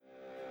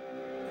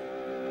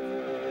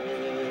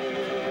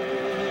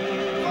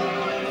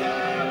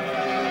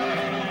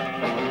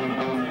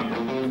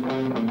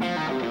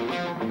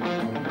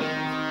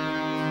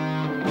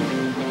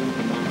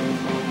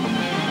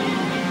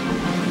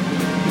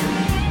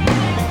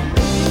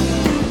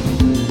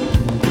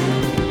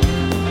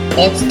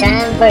It's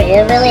time for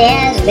Hillbilly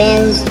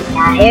Has-Beens.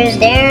 Now here's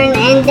Darren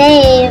and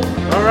Dave.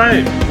 All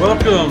right,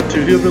 welcome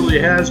to Hillbilly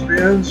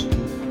Has-Beens.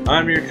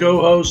 I'm your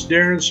co-host,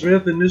 Darren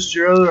Smith, and this is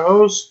your other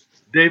host,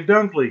 Dave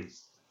Dunkley.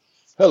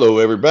 Hello,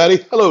 everybody.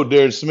 Hello,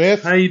 Darren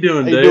Smith. How you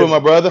doing, How Dave? you doing, my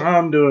brother?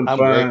 I'm doing I'm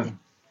fine. great.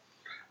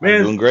 Man,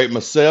 I'm doing great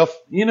myself.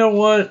 you know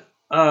what?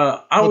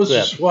 I was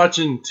just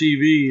watching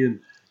TV, and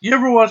you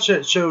ever watch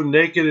that show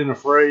Naked and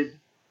Afraid?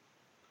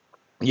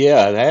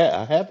 Yeah,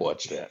 I have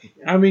watched that.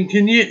 I mean,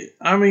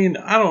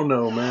 I don't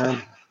know,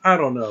 man. I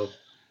don't know.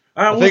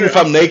 I think if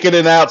I'm naked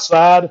and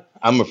outside,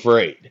 I'm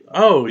afraid.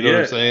 Oh, You know yeah.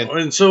 what I'm saying?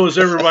 And so is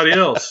everybody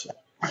else.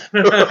 But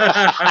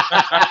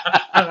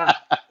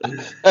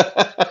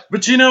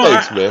you know,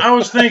 Thanks, man. I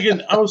was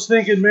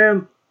thinking,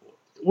 man,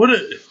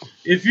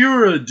 if you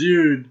were a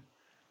dude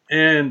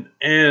and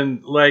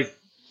like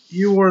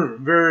you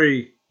weren't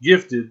very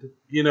gifted,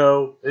 you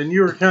know, and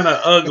you were kind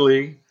of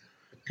ugly,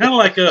 kind of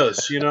like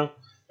us, you know,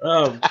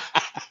 and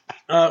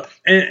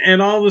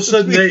all of a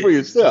sudden Speak for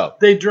yourself.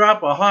 they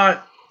drop a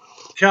hot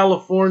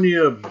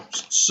California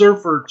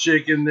surfer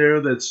chick in there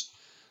that's,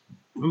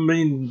 I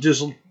mean,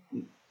 just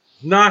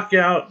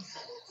knockout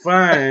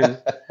fine.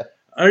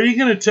 Are you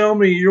going to tell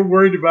me you're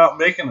worried about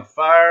making a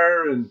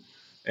fire and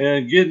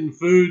getting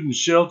food and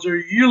shelter?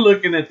 You're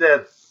looking at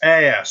that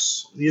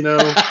ass, you know.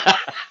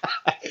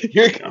 But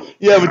you're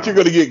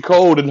going to get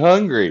cold and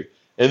hungry,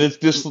 and it's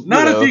just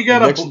not if you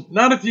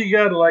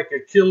got like a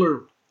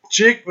killer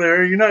chick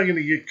there. You're not going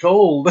to get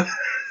cold.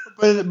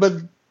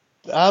 But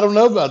I don't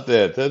know about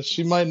that.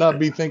 She might not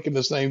be thinking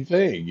the same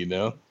thing, you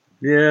know.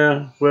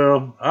 Yeah,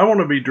 well, I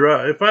want to be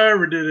dropped. If I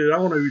ever did it, I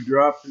want to be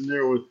dropped in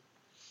there with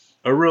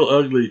a real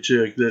ugly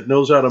chick that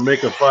knows how to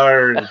make a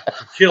fire and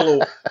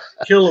kill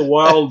a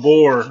wild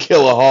boar,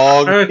 kill a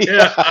hog.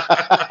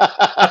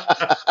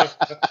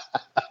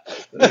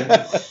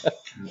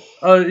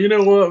 You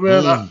know what,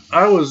 man?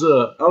 I was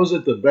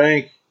at the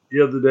bank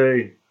the other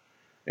day,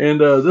 and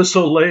this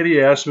old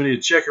lady asked me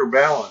to check her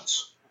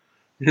balance,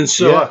 and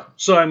so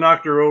I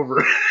knocked her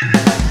over.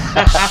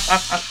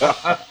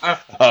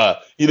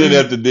 You didn't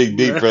have to dig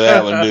deep for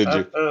that one, did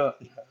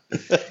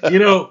you? You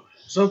know,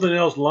 something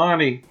else,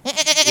 Lonnie.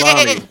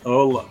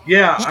 Oh,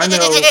 yeah, I know.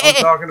 I'm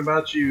talking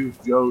about you,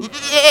 Goat.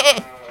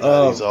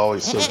 He's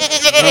always so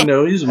I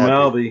know, he's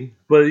mouthy.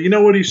 But you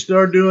know what he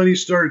started doing? He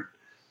started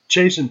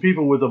chasing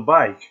people with a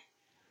bike.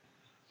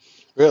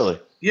 Really?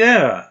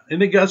 Yeah,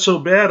 and it got so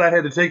bad I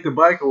had to take the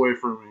bike away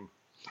from him.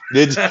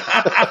 Did you?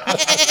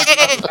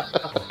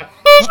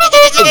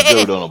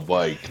 Goat on a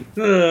bike.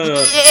 Man,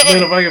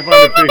 if I can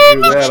find a picture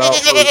of that, I'll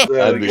post that.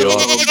 That'd be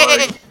awesome. On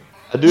a bike.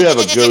 I do have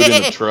a goat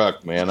in the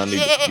truck, man. I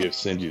need to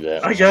send you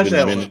that. I got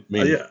that one.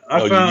 Yeah,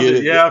 I found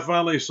it. Yeah, I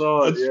finally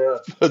saw it. Yeah,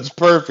 that's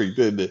perfect,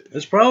 isn't it?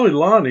 It's probably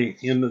Lonnie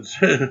in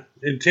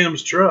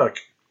Tim's truck.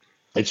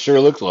 It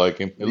sure looks like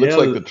him. It looks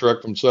like the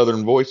truck from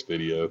Southern Voice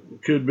video.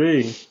 Could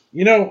be.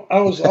 You know, I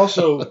was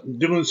also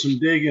doing some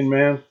digging,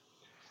 man,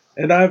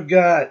 and I've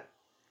got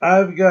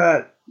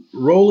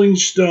Rolling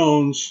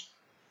Stones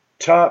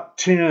top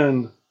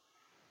 10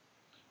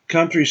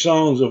 country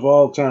songs of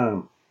all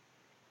time.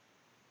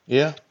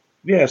 Yeah.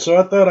 Yeah, so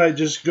I thought I'd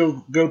just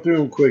go through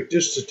them quick,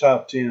 just the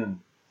top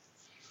 10.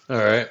 All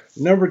right.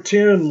 Number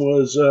 10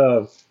 was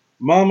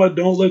Mama,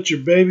 Don't Let Your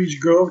Babies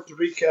Grow Up to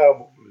Be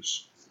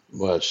Cowboys.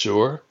 Well,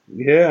 sure.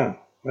 Yeah.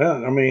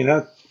 Well, I mean,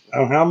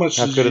 how much?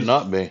 How could it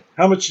not be?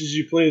 How much did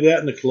you play that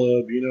in the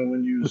club? You know,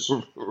 when you was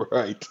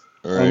right.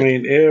 I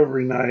mean,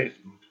 every night,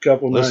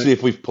 couple nights. Let's see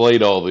if we've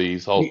played all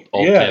these, all 10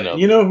 of them.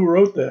 You know who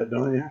wrote that,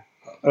 don't you?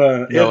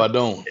 No, I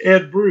don't.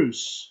 Ed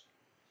Bruce.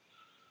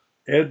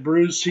 Ed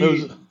Bruce.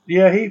 He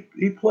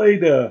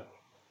played the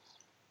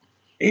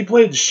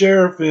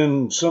sheriff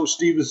in some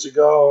Steven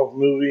Seagal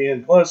movie,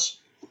 and plus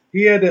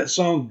he had that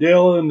song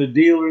Della and the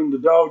Dealer and the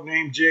dog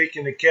named Jake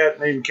and the cat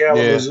named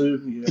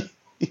Kalamazoo.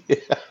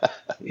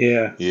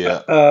 Yeah.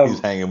 He's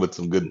hanging with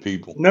some good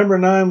people. Number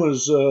 9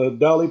 was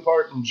Dolly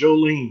Parton,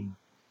 Jolene.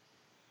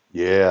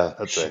 Yeah,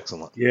 that's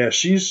excellent. Yeah,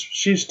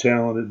 she's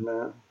talented,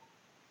 man.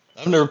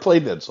 I've never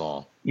played that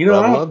song. You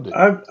know, I loved it.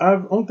 I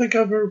don't think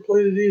I've ever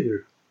played it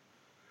either.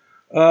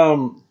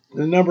 And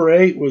number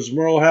 8 was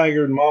Merle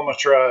Haggard, Mama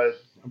Tried.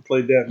 I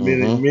played that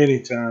many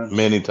times.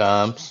 Many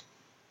times.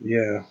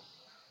 Yeah.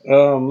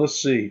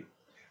 Let's see.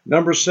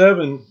 Number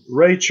 7,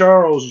 Ray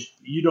Charles,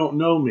 You Don't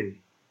Know Me.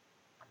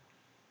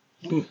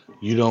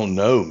 You Don't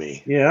Know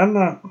Me. Yeah, I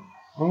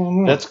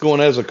don't know. That's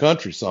going as a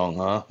country song,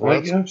 huh? Well, I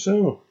guess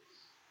so.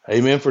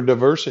 Amen for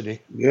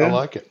diversity. Yeah. I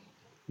like it.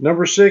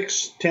 Number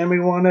 6, Tammy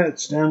Wynette,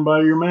 Stand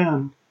By Your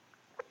Man.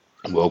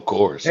 Well, of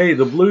course. Hey,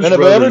 the Blues And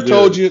Brothers.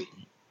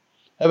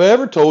 Have I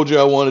ever told you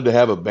I wanted to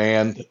have a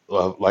band,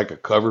 like a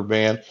cover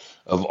band,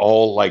 of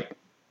all, like,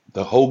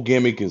 the whole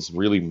gimmick is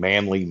really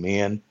manly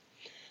men,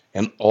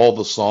 and all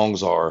the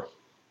songs are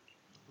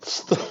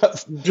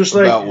stuff just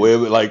about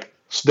women, like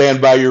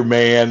Stand By Your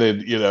Man,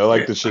 and, you know,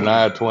 like the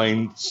Shania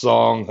Twain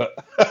song,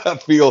 I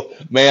feel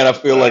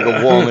like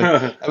a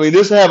woman. I mean,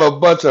 just have a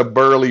bunch of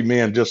burly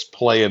men just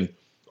playing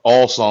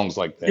all songs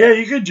like that. Yeah,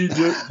 you could do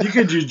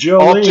Jolene.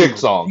 All chick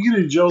songs. You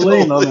could do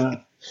Jolene on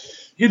that.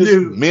 You Just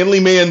do manly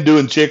man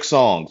doing chick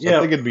songs. I Yeah.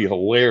 think it'd be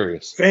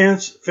hilarious.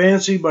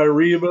 Fancy by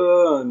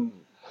Reba and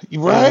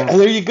Right?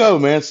 There you go,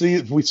 man. See,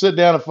 if we sit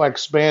down, if I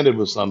expanded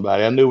with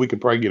somebody, I knew we could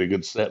probably get a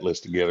good set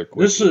list together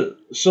this quickly.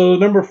 is so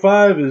number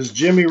 5 is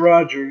Jimmy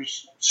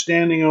Rogers,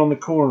 Standing on the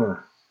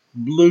Corner.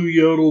 Blue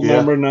Yodel Yeah.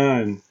 number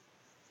 9.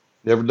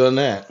 Never done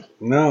that.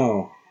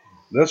 No.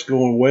 That's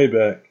going way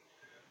back.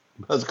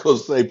 I was going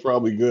to say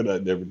probably good.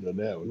 I'd never done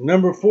that one.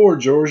 Number 4,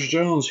 George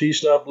Jones, He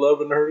Stopped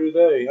Loving Her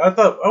Today. I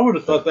would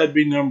have thought that'd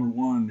be number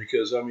 1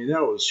 because I mean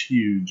that was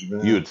huge,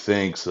 man. You would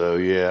think so,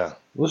 yeah.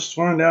 Let's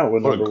find out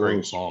what What a number great 1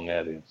 is. song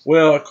that is.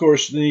 Well, of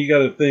course, then you got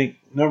to think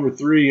number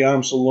 3,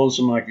 I'm So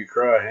Lonesome I Could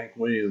Cry, Hank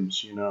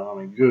Williams. You know, I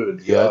mean,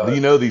 good. Yeah, God.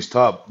 you know these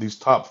top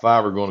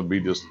 5 are going to be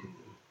just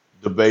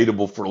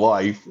debatable for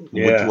life.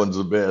 Yeah. Which one's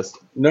the best?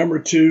 Number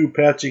 2,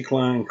 Patsy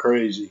Cline,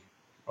 Crazy.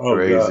 Oh,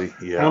 Crazy, God.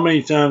 yeah. How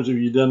many times have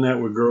you done that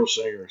with girl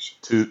singers?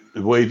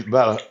 Wait,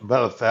 about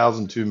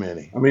 1,000 too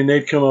many. I mean,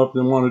 they'd come up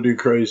and want to do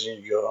Crazy,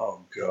 and you go, oh,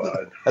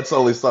 God. That's the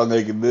only song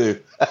they can do.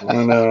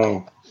 I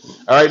know.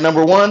 All right,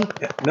 number 1.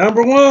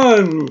 Number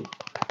 1,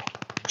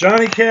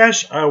 Johnny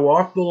Cash, I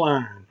Walk the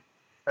Line.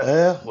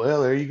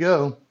 Well, there you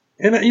go.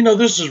 And, you know,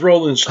 this is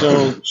Rolling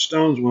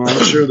Stones one.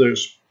 I'm sure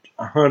there's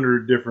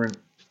 100 different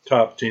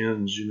top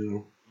 10s, you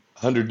know.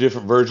 100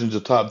 different versions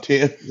of top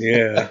 10.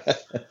 Yeah.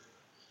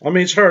 I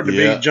mean, it's hard to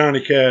Yeah. beat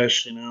Johnny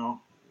Cash, you know.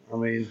 I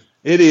mean,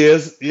 It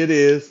is.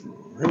 it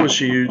was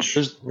huge.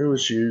 There's- It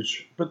was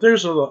huge. But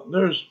there's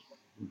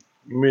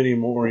many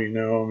more, you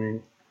know. I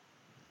mean,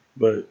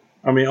 but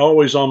I mean,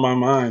 Always on My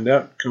Mind.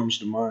 That comes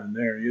to mind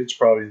there. It's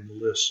probably in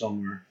the list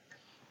somewhere.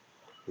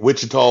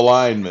 Wichita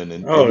lineman,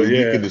 and Oh, you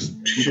yeah. could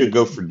could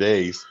go for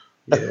days.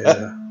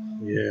 Yeah,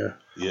 yeah.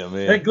 Yeah,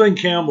 man. That Glenn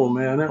Campbell,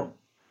 man, that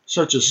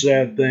such a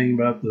sad thing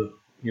about the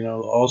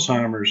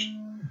Alzheimer's.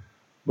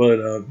 But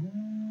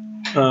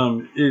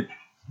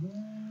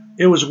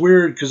it was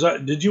weird because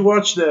did you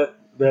watch that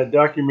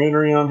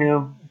documentary on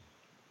him?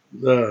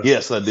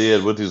 Yes, I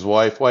did with his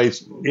wife. While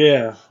he's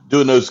Yeah,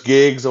 doing those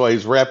gigs, while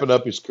he's wrapping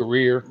up his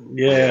career.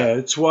 yeah.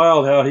 It's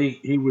wild how he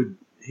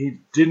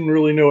didn't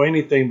really know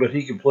anything, but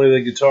he could play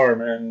the guitar,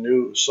 man, and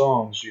knew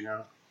songs, you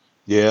know.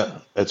 Yeah,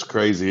 that's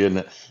crazy, isn't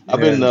it? I've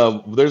been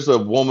there's a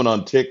woman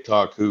on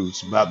TikTok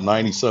who's about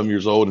 90 some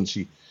years old, and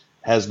she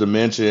has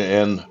dementia,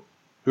 and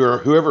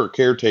whoever her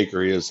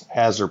caretaker is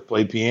has her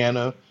play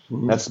piano.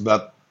 Mhm. That's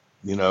about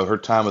her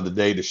time of the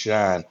day to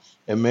shine.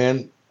 And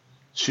man,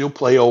 she'll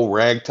play old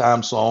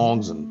ragtime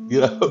songs and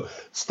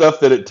stuff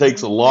that it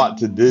takes a lot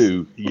to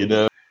do.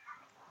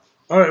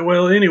 All right.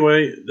 Well,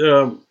 anyway,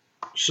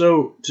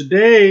 so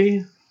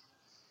today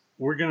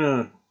we're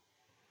gonna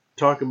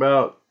talk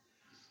about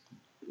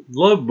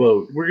Love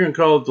Boat. We're gonna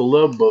call it the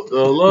Love Boat.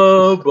 The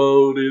Love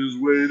Boat is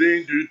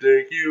waiting to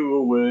take you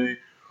away.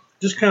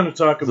 Just kind of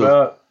talk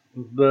about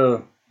we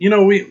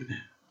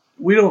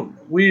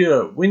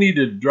need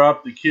to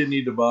drop the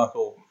kidney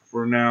debacle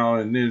for now,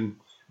 and then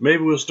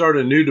maybe we'll start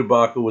a new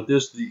debacle with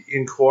the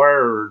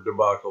Inquirer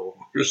debacle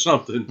or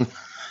something.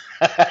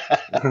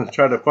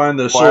 Try to find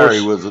the Inquiry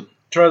source.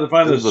 Try to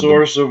find the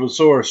source of a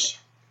source.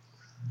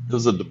 It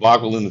was a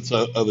debacle of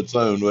its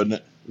own, wasn't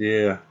it?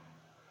 Yeah.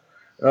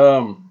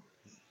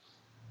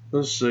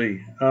 Let's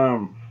see.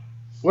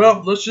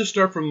 Well, let's just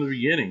start from the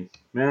beginning,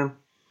 man.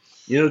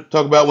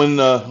 Talk about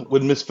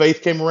when Miss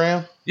Faith came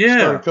around. Yeah.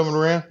 Started coming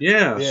around.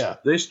 Yeah.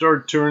 They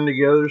started touring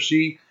together.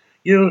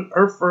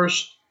 Her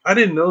first, I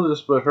didn't know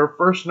this, but her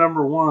first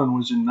number 1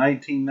 was in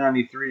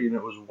 1993, and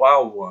it was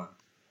Wild One.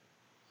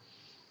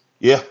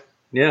 Yeah.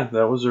 Yeah,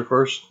 that was her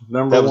first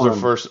number 1. That was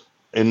her first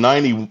in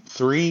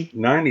 93.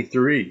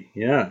 93,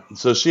 yeah.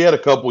 So she had a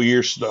couple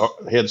years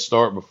head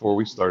start before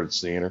we started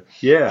seeing her. I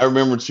Yeah.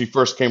 remember when she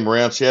first came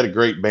around, she had a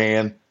great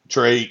band.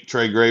 Trey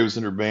Gray was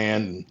in her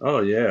band. Oh,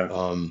 yeah.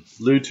 And,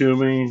 Lou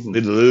Toomey.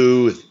 did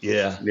Lou,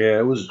 yeah. Yeah,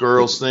 it was.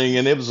 Girls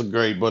singing. It was a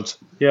great bunch.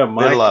 Yeah,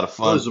 They had a lot of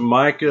fun. It was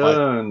Micah, Mike.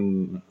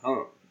 and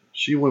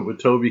she went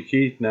with Toby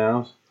Keith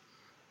now.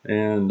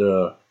 And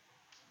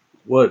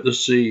let's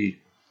see.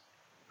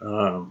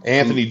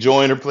 Anthony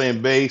Joyner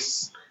playing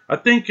bass. I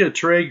think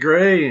Trey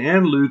Gray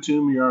and Lou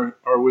Toomey are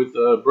with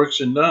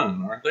Brooks and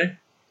Dunn, aren't they?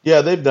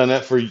 Yeah, they've done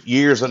that for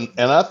years, and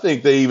I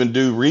think they even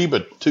do Reba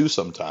too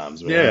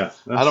sometimes. Man. Yeah,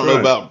 I don't know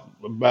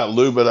about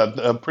Lou, but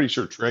I'm pretty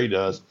sure Trey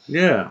does.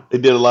 Yeah. They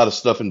did a lot of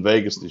stuff in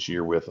Vegas this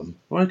year with them.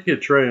 Why don't you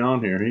get Trey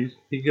on here?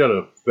 He got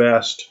a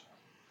vast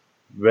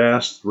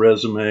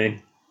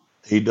resume.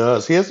 He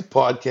does. He has a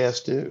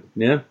podcast too.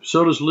 Yeah.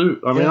 So does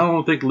Lou. I mean, Yeah. I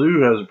don't think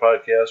Lou has a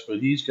podcast, but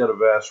he's got a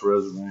vast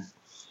resume.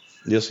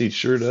 Yes, he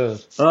sure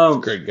does.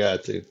 Great guy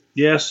too.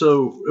 Yeah,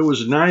 so it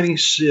was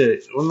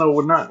 96. Well, no,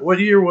 not. What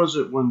year was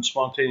it when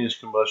Spontaneous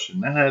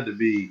Combustion? That had to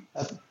be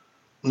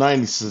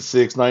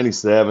 96,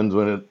 97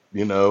 when it,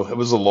 it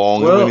was a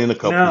long, Well, it went in a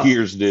couple now-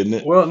 years, didn't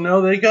it? Well, no,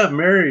 they got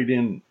married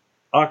in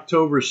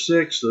October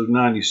 6th of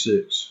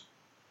 96.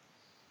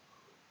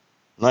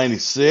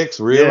 96,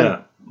 really?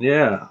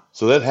 Yeah.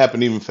 So that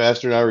happened even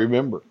faster than I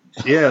remember.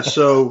 Yeah,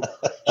 so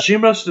she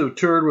must have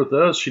toured with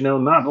us,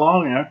 not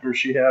long after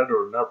she had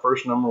her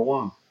first number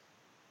 1.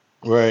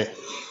 Right.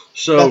 I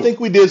So think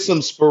we did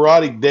some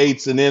sporadic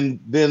dates, and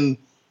then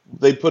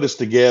they put us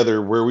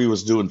together where we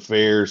was doing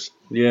fairs,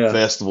 yeah,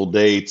 festival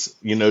dates.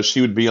 You know,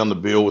 she would be on the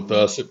bill with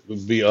us. It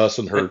would be us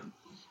and her,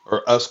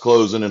 or us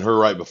closing and her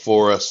right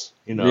before us.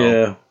 You know.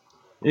 yeah.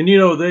 And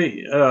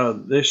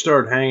they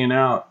started hanging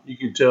out. You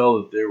could tell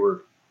that they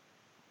were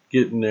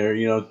getting there.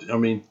 I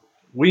mean,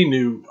 we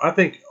knew. I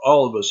think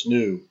all of us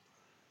knew.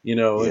 And,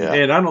 Yeah.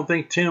 and I don't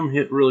think Tim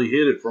really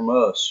hid it from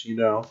us.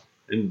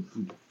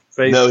 And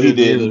Faith No, he didn't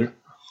didn't. either.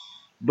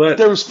 But But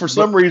there was, for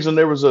some reason,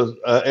 there was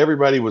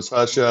everybody was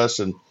hush hush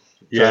and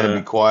trying to be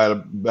yeah. quiet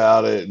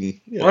about it, and you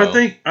Well, I know.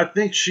 think I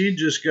think she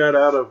just got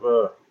out of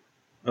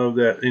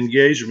that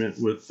engagement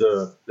with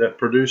that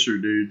producer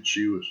dude.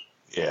 She was,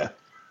 Yeah.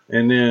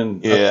 and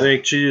then I Yeah.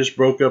 think she just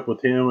broke up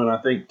with him, and I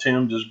think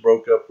Tim just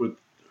broke up with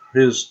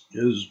his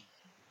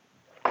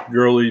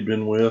girl he'd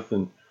been with,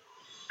 and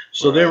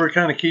so they Right. were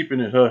kind of keeping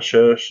it hush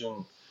hush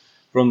and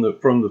from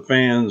the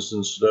fans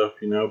and stuff.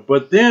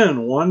 But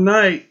then one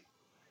night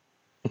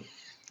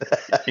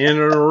in an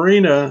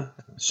arena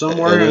And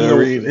somewhere in then I the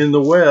read. in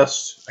the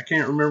West, I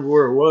can't remember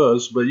where it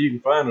was, but you can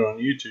find it on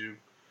YouTube.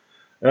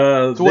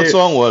 So what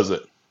song was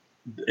it?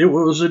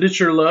 It's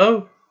Your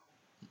Love?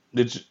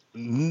 Did you?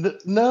 No,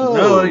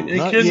 No, it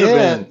not couldn't have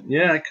yet. been.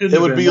 Yeah, it couldn't It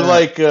have would been be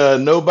that. like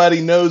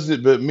Nobody Knows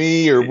It But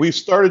Me, or we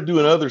started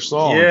doing other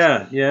songs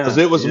Yeah, because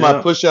yeah, it was my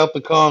yeah, Push Out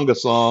the Conga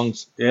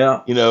songs.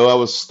 yeah. You know, I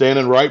was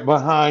standing right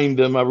behind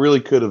him. I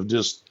really could have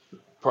just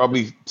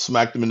probably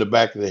smacked him in the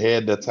back of the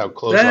head. That's how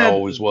close I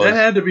always That was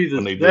had to be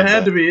when they that did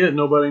had to that. be it.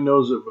 Nobody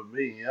knows it but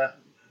me.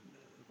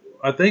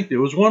 I think it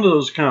was one of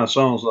those kind of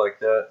songs like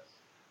that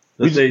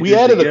they We did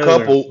added a together.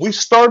 couple. We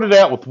started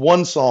out with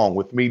one song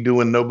with me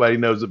doing Nobody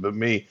Knows It But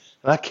Me,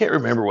 and I can't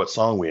remember what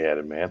song we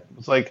added, man.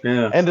 It's like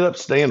Yeah, I ended up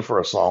staying for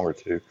a song or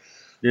two,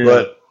 yeah.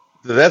 but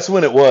that's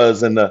when it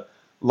was, and the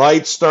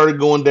lights started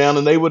going down,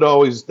 and they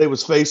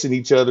was facing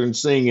each other and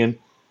singing,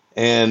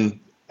 and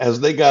as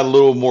they got a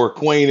little more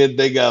acquainted,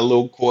 they got a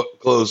little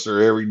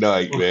closer every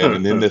night, man.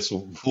 And then this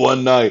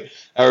one night,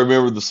 I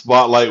remember the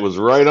spotlight was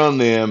right on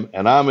them,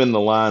 and I'm in the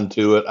line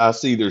to it. I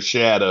see their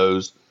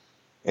shadows,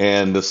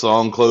 and the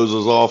song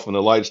closes off and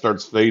the light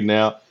starts fading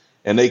out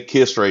and they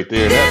kiss right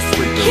there, and that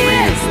freaked the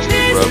arena just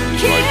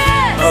erupted.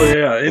 Like Oh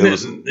yeah, it and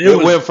was it it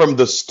was went from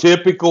this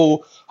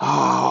typical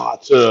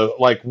to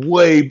like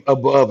way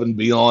above and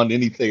beyond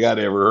anything I'd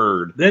ever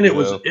heard, then you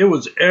know. it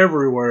was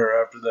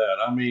everywhere after that.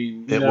 I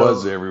mean, It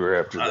was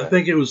everywhere after I that.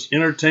 think it was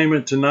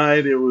Entertainment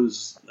Tonight. It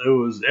was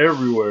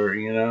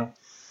everywhere.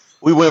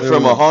 We went There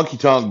from a were, honky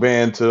tonk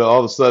band to all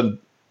of a sudden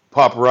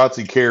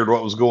paparazzi cared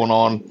what was going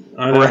on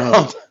I know.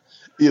 around,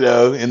 you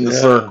know, in the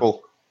Yeah,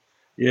 circle.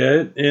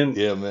 yeah, and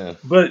Yeah, man.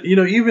 but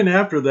even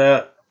after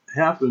that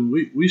happened,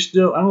 we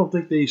still I don't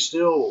think they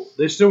still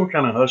were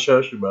kind of hush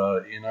hush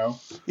about it.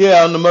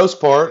 Yeah, on the most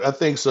part, I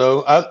think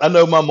so. I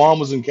know my mom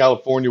was in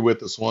California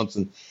with us once,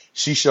 and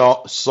she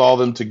saw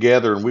them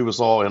together, and we was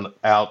all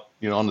out,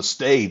 you know, on the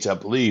stage, I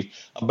believe.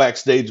 I'm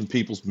backstage, and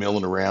people's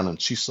milling around,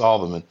 and she saw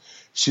them, and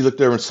she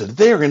looked over and said,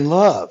 "They're in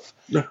love,"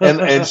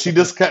 and she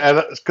just kind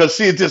of because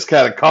she had just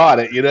kind of caught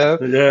it, you know.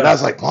 And I Yeah.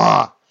 was like,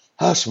 "Mom,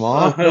 hush,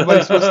 Mom,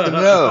 nobody's supposed to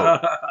know."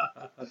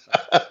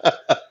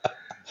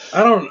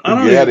 I But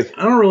don't yeah, even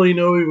I don't really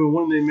know even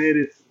when they made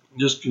it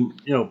just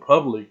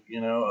public.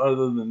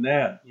 Other than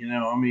that,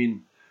 I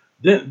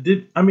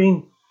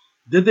mean,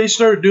 did they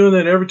start doing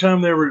that every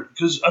time they were?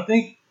 Because I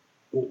think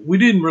we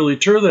didn't really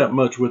tour that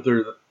much with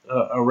her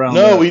around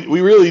no, that.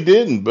 we really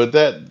didn't. But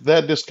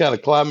that just kind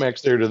of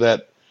climaxed there to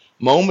that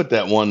moment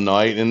that one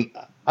night, and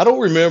I don't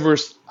remember.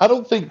 I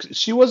don't think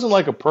she wasn't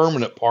like a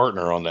permanent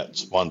partner on that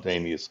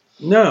spontaneous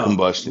No,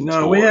 combustion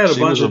no, we tour. had a She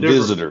bunch was a of different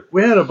visitor,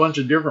 we had a bunch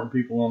of different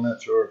people on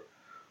that tour,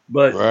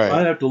 but right?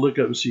 I'd have to look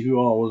up and see who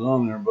all was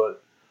on there.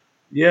 But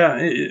yeah,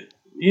 it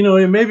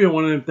may be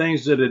one of them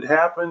things that had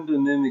happened,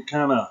 and then it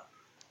kind of,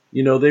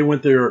 they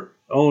did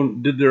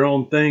their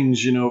own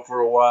things, for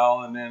a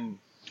while, and then,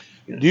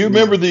 Do you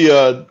remember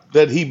the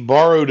that he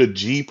borrowed a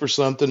Jeep or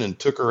something and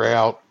took her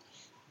out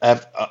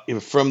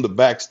from the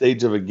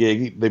backstage of a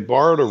gig? They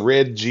borrowed a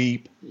red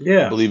Jeep, I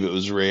yeah, believe it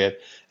was red,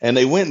 and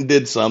they went and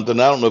did something.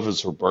 I don't know if it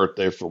was her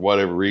birthday for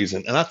whatever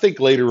reason, and I think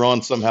later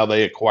on somehow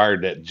they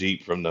acquired that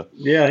Jeep from the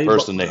yeah,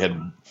 person they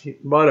had. he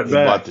bought it He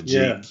bought back. the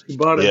Yeah, Jeep. he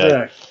bought it Yeah,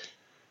 back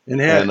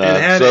and and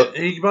had so it.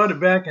 He bought it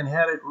back and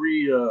had it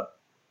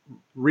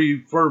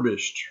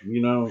refurbished.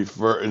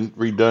 and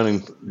redone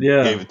and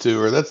Yeah, gave it to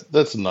her.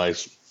 That's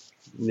nice.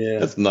 yeah.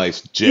 That's a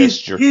nice He's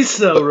gesture. he's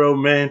so But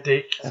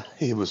romantic.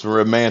 it was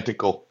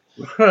romantical.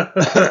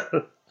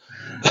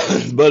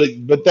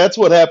 But that's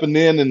what happened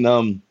then, and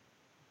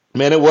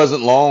man, it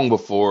wasn't long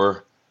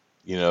before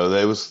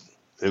they was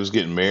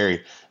getting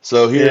married.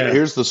 So Yeah.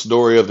 here's the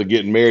story of the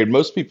getting married.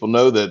 Most people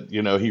know that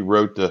he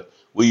wrote the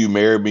 "Will You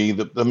Marry Me."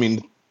 I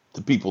mean,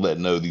 the people that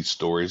know these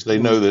stories, they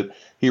know that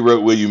he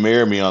wrote "Will You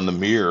Marry Me" on the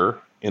mirror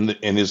in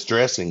his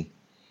dressing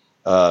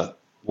uh,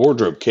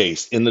 wardrobe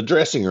case in the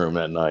dressing room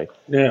that night.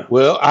 Yeah.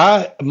 Well,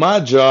 my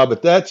job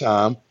at that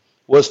time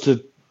was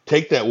to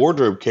take that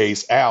wardrobe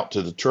case out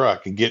to the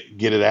truck and get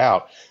it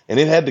out, and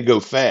it had to go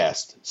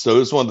fast. So it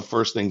was one of the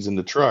first things in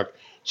the truck.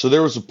 So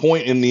there was a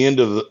point in the end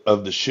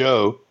of the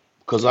show,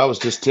 because I was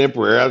just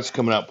temporary. I was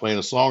coming out playing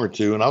a song or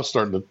two, and I was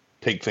starting to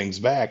take things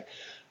back.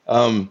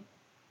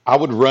 I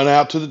would run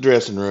out to the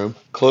dressing room,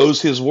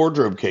 close his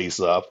wardrobe case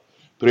up,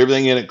 put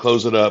everything in it,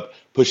 close it up,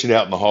 push it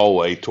out in the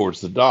hallway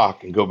towards the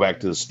dock, and go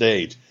back to the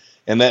stage.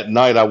 And that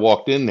night I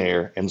walked in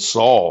there and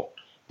saw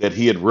that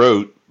he had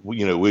wrote,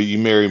 will you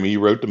marry me? He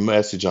wrote the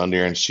message on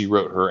there, and she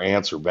wrote her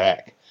answer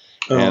back.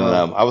 And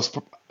I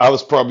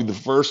was probably the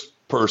first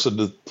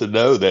person to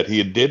know that he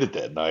had did it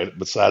that night.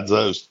 Besides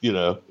those,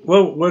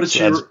 Well, what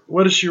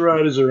did she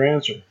write as her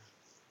answer?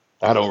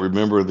 I don't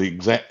remember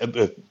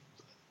the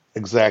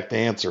exact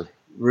answer.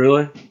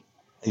 Really?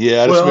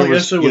 Yeah, I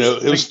just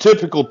remember. It was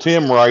typical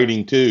Tim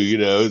writing too.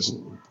 It's a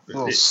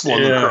little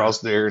slung across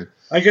there.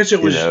 I guess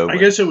it was. I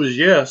guess it was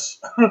yes.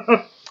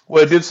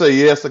 Well, it did say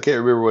yes. I can't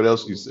remember what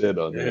else you said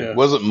on there. Yeah. It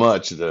wasn't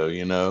much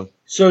though.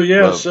 So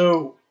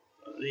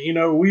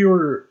we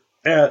were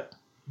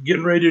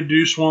getting ready to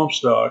do Swamp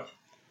Stock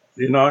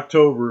in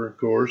October, of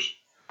course,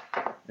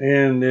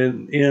 and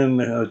in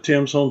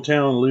Tim's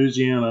hometown,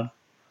 Louisiana,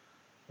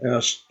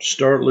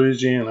 Start,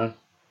 Louisiana,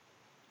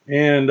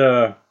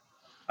 and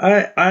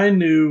I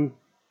knew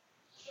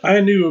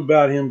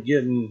about him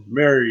getting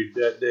married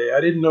that day.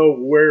 I didn't know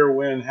where,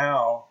 when,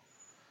 how,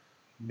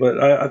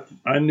 but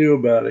I knew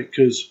about it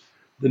because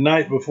the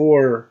night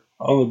before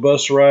on the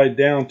bus ride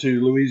down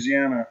to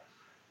Louisiana,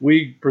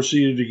 we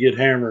proceeded to get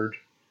hammered.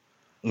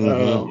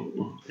 Mm-hmm.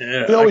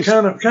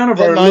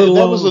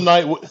 That was the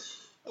night.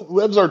 That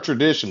was our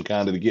tradition,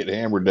 kind of, to get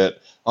hammered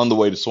on the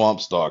way to Swamp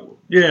Stock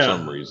for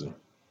some reason.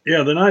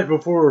 Yeah, the night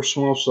before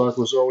Swamp Stock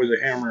was always a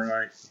hammer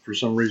night for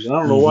some reason. I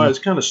don't know why. It's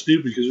kind of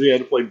stupid because we had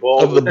to play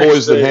ball. Of the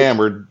boys that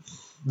hammered.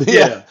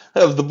 Yeah,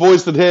 of the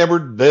boys that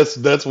hammered,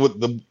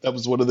 that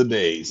was one of the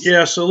days.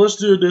 Yeah, so let's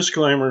do a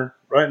disclaimer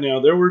right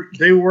now.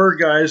 They were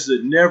guys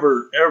that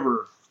never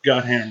ever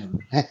got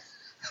hammered.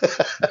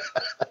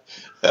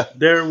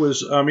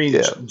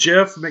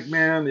 Jeff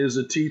McMahon is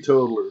a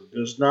teetotaler.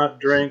 Does not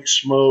drink,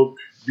 smoke,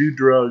 do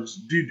drugs,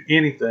 do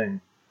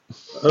anything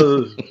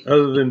other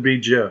than be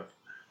Jeff.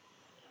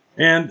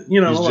 And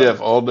he's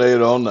Jeff all day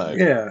and all night.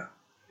 Yeah,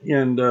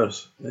 and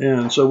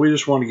so we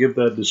just want to give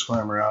that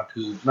disclaimer out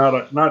because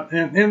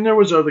and there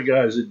was other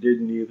guys that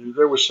didn't either.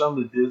 There was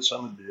some that did,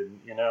 some that didn't.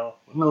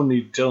 No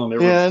need telling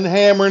everyone. Yeah, and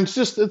hammering. It's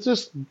just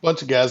a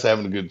bunch of guys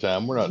having a good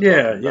time. We're not.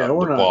 We're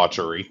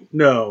debauchery.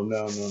 No.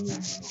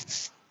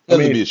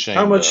 Be ashamed,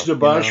 how much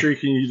debauchery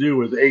can you do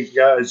with 8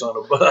 guys on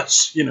a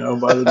bus?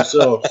 By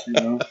themselves.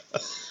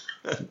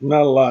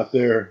 Not a lot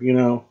there.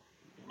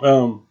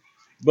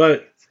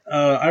 But.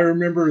 I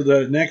remember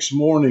the next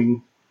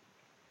morning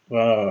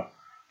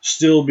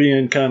still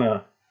being kind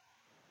of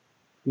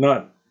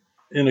not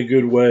in a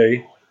good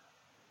way.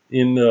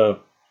 I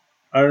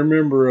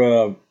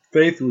remember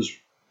Faith was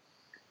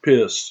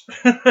pissed.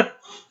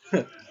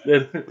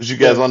 Was you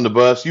guys on the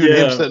bus? You and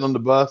him sitting on the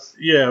bus?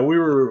 Yeah, we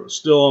were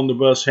still on the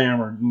bus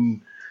hammered.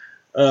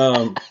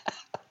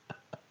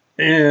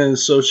 And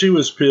so she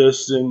was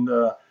pissed. And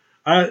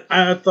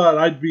I thought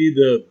I'd be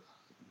the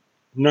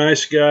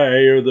nice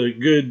guy or the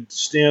good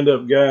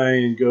stand-up guy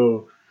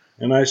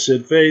and I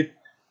said, Faith,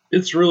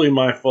 it's really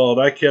my fault.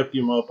 I kept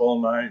him up all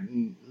night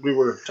and we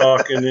were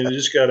talking and it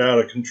just got out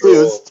of control. He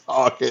was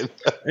talking.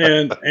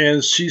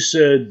 and she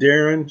said,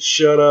 Darren,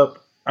 shut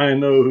up. I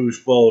know whose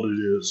fault it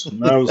is.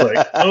 And I was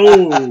like,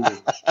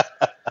 oh.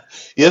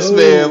 Yes,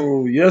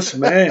 ma'am. Yes,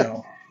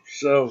 ma'am.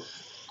 So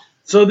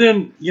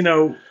then,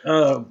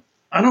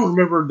 I don't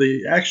remember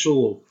the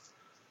actual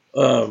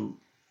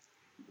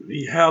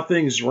how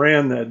things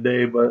ran that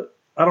day, but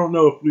I don't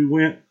know if we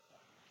went.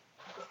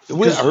 It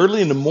went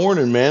early in the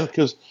morning, man,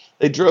 because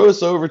they drove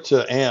us over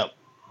to Aunt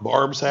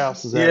Barb's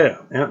house. Is that? Yeah,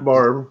 Aunt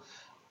Barb.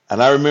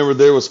 And I remember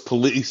there was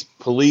police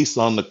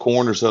on the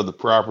corners of the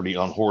property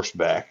on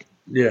horseback.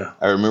 Yeah,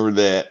 I remember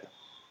that.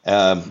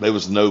 We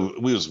was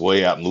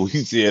way out in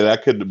Louisiana. I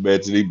couldn't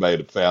imagine anybody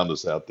had found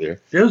us out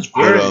there. It was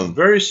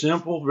very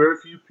simple, very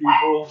few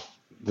people.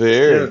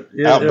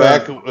 Out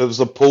back, it was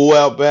a pool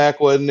out back,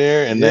 wasn't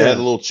there? And they had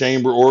a little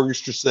chamber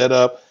orchestra set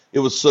up. It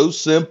was so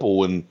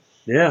simple and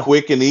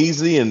quick and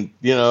easy, and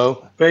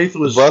Faith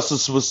was the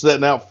buses was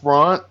sitting out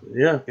front.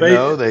 Yeah,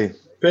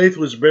 Faith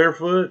was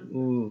barefooted,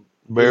 and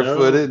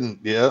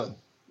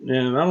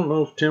and I don't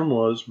know if Tim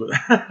was, but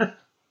I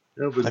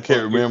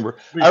can't remember.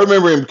 I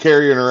remember him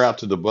carrying her out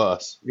to the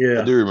bus.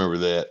 Yeah, I do remember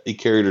that. He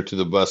carried her to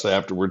the bus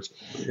afterwards.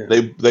 Yeah.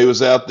 They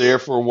was out there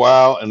for a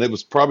while, and it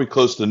was probably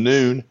close to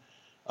noon.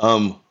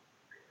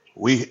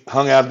 We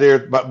hung out there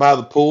by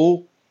the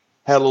pool,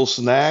 had a little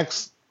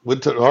snacks,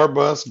 went to our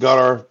bus,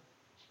 got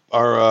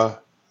our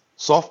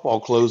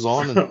softball clothes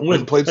on, and went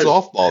and played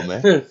softball,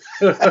 man.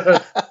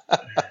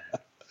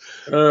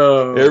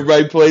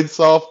 Everybody played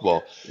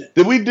softball.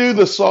 Did we do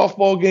the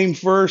softball game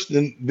first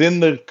and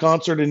then the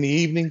concert in the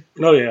evening?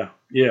 Oh yeah.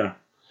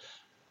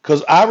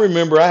 Because I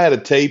remember I had a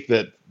tape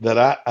that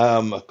I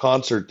a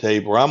concert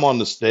tape where I'm on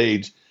the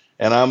stage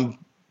and I'm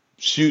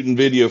shooting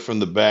video from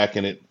the back,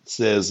 and it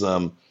says,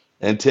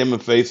 and Tim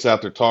and Faith's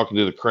out there talking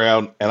to the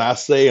crowd, and I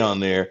say on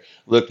there,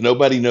 look,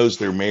 nobody knows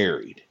they're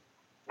married.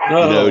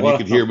 Oh, And you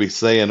could hear wow. me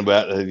saying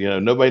about,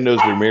 nobody knows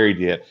they're married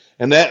yet.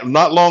 And that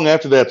not long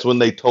after that's when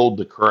they told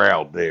the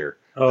crowd there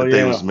Oh, that they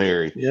yeah. was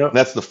married. And Yep.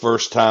 that's the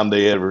first time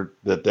they ever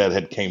that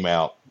had came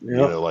out,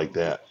 Yep. like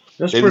that.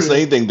 That's They didn't say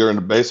pretty. anything during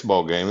the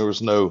baseball game. There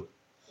was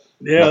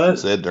Yeah, nothing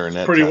that's said during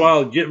that pretty time.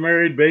 wild. Get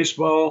married,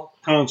 baseball,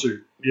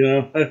 concert.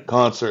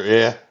 Concert,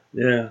 yeah.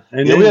 Yeah,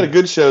 and Yeah, we had a then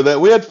good show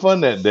we had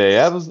fun that day.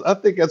 I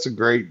think that's what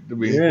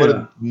yeah,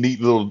 a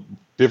neat little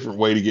different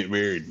way to get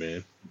married,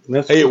 man.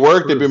 that's Hey, it for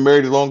worked. They've sure. been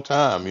married a long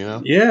time,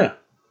 Yeah,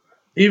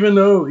 even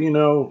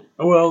though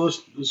well,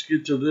 let's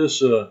get to this.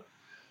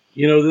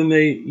 Then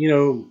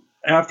they,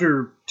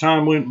 after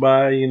time went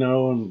by,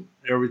 and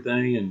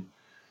everything, and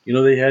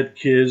they had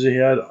kids. They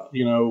had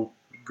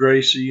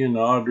Gracie and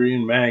Audrey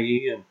and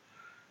Maggie,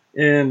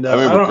 and I I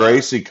remember don't.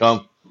 Gracie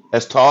come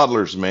as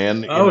toddlers,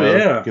 man. Oh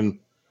yeah,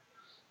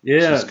 She's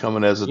yeah.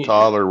 coming as a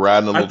toddler,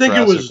 riding a I little think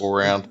it was. tricycle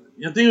around.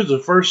 I think it was the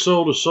first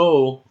Soul to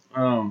Soul.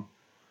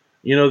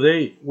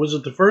 They was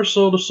it the first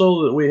Soul to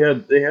Soul that we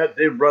had.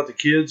 They brought the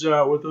kids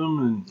out with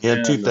them,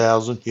 Yeah,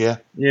 2000. Yeah,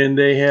 and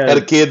they had a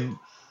had. kid.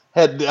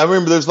 I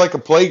remember there's like a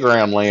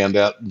playground land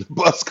out in the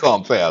bus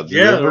compound. You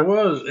Yeah, there remember?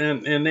 was,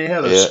 and they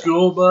had a Yeah.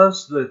 school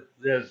bus that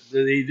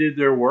they did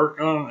their work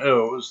on.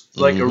 Oh, it was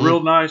like a Mm-hmm.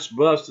 real nice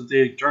bus that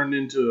they turned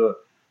into a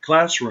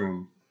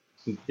classroom.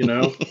 You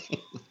know,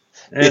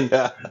 and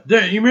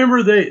Yeah. you remember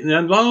and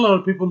a lot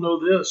of people know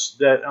this,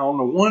 that on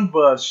the one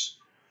bus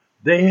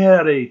they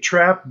had a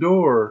trap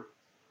door,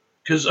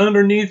 because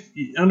underneath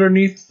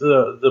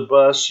the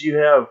bus you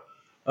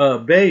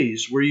have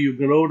bays where you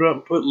can load up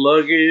and put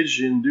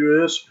luggage and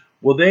do this.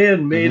 Well, they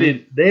had made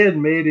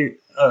Mm-hmm. it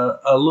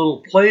a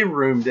little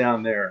playroom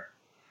down there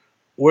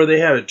where they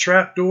had a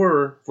trap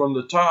door from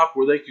the top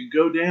where they could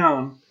go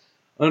down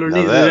Now underneath,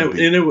 and that'd it,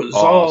 be and it was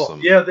all,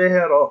 awesome. yeah, they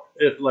had all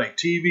it, like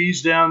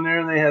TVs down there,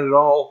 and they had it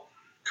all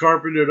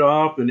carpeted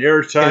off and Can you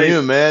airtight.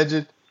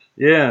 imagine?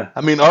 Yeah,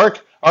 I mean,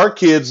 our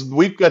kids.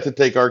 We've got to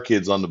take our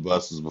kids on the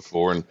buses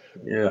before and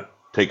yeah.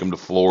 take them to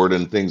Florida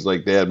and things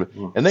like that.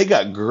 And they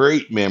got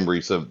great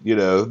memories of,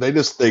 they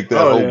just think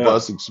that Oh whole yeah.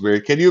 bus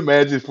experience. Can you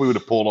imagine if we would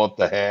have pulled off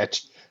the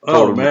hatch, told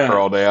Oh them to man,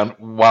 crawl down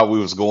while we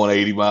was going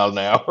 80 miles an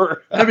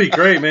hour? that'd be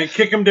great, man.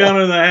 Kick them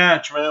down in the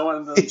hatch,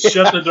 man. Shut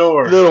Yeah, the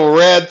door. little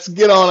rats,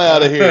 get on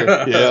out of here.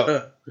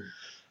 Yeah.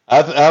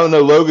 I don't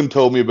know. Logan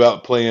told me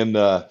about playing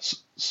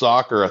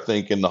soccer, I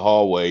think, in the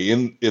hallway,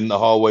 in the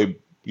hallway,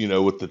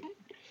 with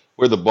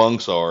where the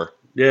bunks are.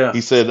 Yeah.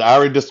 He said,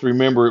 I just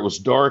remember it was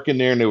dark in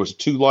there and there was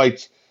two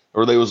lights,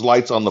 or there was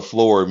lights on the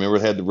floor. Remember,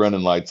 it had the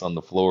running lights on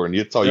the floor, and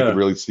that's all you could Yeah.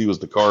 really see was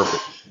the carpet.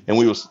 And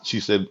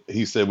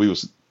he said we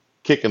was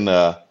kicking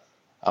I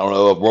don't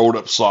know, a rolled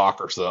up sock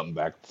or something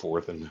back and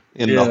forth in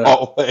the Yeah.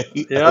 hallway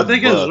Yeah, I of the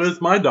think it was bus.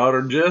 with my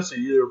daughter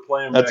Jessie. They were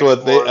playing back That's and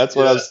what forth. that's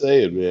what I was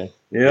saying, man.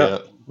 Yeah,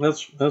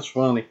 that's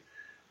funny.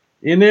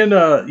 And then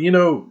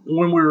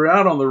when we were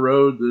out on the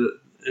road,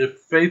 if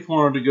Faith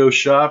wanted to go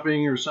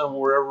shopping or something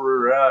wherever we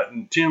were at,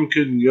 and Tim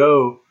couldn't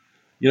go,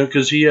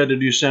 because he had to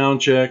do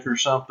sound check or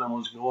something,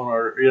 was going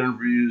our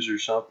interviews or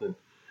something.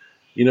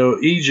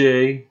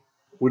 EJ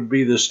would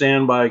be the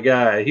standby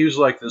guy. He was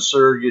like the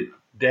surrogate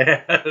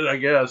dad, I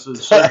guess, the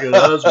surrogate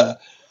husband.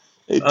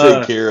 They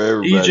take care of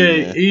everybody,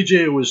 man.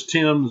 EJ was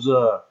Tim's head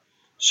of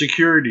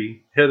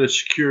security.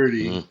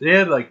 Mhm. They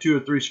had like 2 or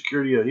 3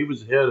 security. He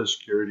was the head of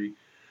security.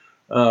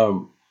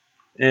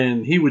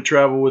 And he would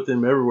travel with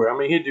him everywhere. I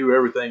mean, he'd do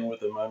everything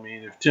with him. I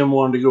mean, if Tim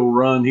wanted to go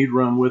run, he'd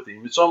run with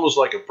him. It's almost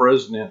like a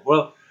president.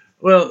 Well,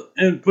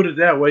 and put it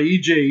that way,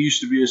 EJ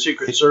used to be a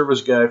Secret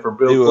Service guy for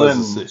Bill He was a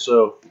Clinton.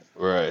 So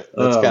Right.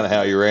 That's kind of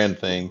how he ran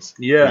things.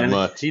 yeah, Pretty and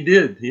much. he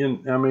did. They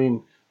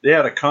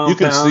had a You compound.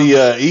 can see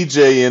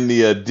EJ in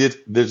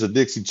the there's a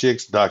Dixie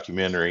Chicks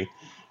documentary,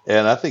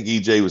 and I think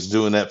EJ was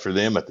doing that for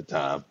them at the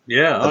time.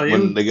 Yeah,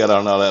 When they got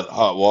on all that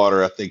hot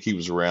water, I think he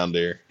was around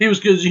there. he was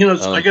good. I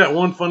Um, got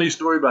one funny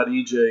story about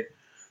EJ.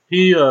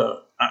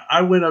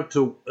 I went up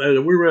to.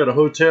 We were at a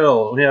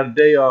hotel. We had a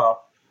day off,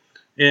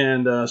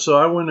 and so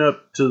I went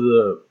up to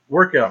the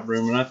workout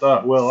room, and I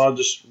thought, well, I'll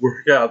just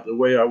work out the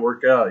way I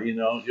work out. Get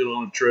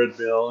on a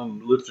treadmill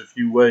and lift a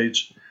few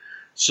weights.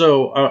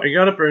 So I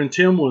got up there, and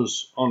Tim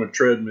was on a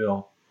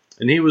treadmill,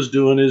 and he was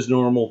doing his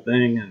normal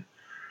thing, and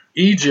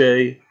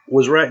EJ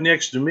was right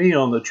next to me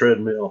on the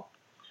treadmill.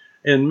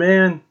 And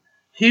man,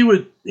 he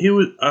would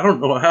I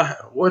don't know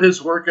what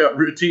his workout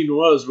routine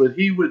was, but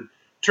he would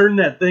turn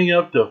that thing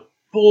up to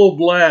full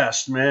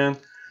blast, man,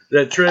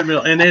 that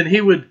treadmill, and then he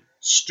would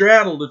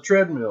straddle the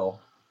treadmill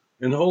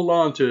and hold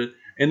on to it,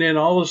 and then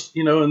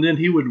and then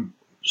he would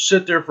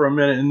sit there for a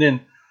minute and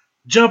then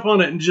jump on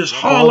it and just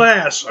haul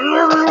ass.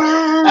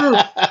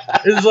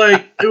 It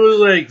was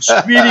like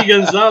Speedy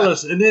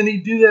Gonzalez, and then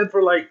he'd do that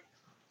for like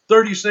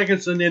 30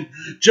 seconds and then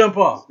jump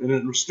off and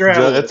then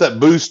straddle That's it. that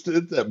boost.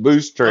 It's that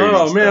boost training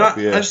Oh man, stuff.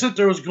 Yeah. I sit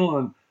there was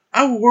going,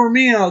 I wore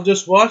me out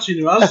just watching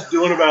him. I was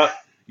doing about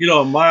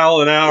a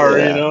mile an hour,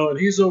 Yeah. and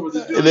he's over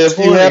there doing And if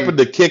 20. you happen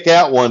to kick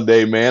out one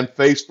day, man,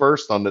 face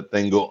first on that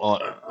thing, go on,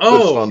 puts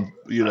Oh, on,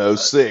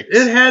 6.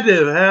 it had to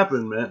have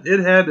happened, man. It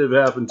had to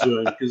have happened to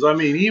him because I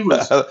mean he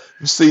was,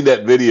 You've seen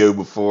that video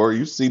before.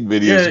 You've seen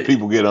videos Yeah. of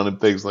people get on them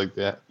things like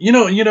that. you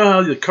know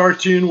how the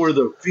cartoon where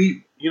the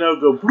feet,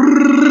 go,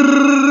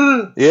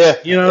 brrrr, Yeah.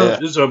 Yeah.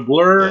 it's a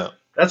blur. Yeah.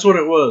 That's what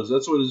it was.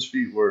 That's what his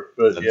feet were.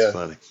 But That's yeah.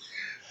 funny.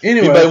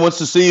 Anyway, Anybody wants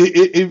to see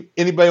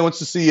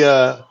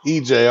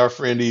EJ, our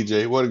friend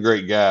EJ, what a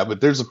great guy.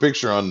 But there's a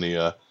picture on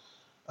the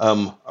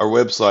our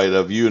website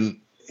of you and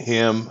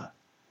him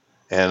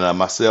and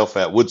myself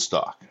at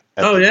Woodstock.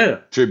 At oh the yeah,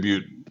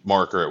 tribute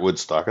marker at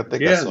Woodstock. I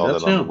think I Yeah, saw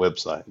that's that on him. the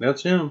website.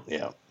 that's him.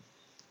 Yeah.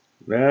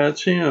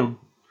 That's him.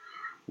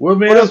 Well,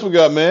 man. What else we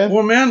got, man?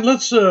 Well, man,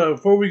 let's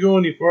before we go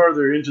any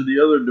farther into the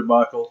other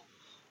debacle,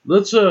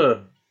 let's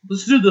do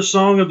the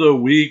song of the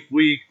week.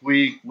 Week.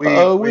 What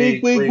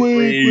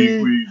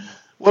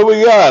do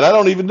we got? I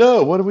don't even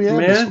know. What do we have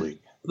this Man.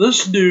 week?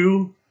 This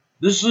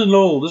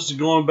is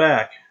going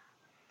back.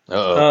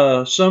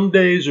 Uh-oh. Some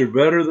days are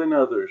better than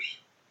others.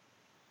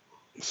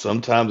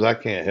 Sometimes I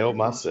can't help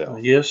myself.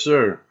 Yes,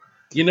 sir.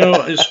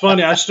 It's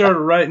funny. I started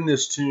writing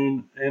this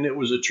tune, and it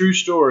was a true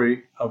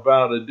story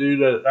about a dude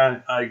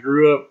that I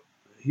grew up.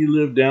 He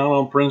lived down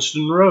on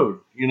Princeton Road.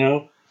 An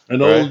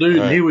Right, old dude.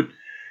 right. And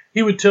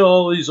he would tell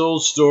all these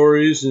old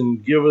stories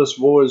and give us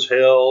boys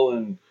hell,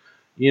 and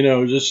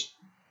just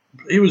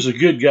he was a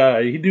good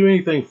guy. He'd do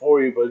anything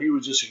for you, but he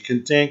was just a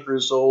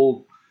cantankerous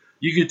old.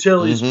 You could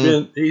tell he's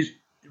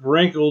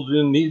wrinkled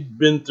and he'd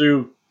been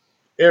through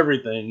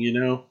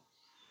everything.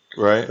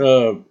 Right.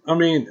 I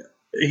mean,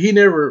 he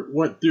never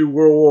went through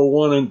World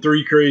War I and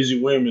 3 crazy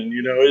women.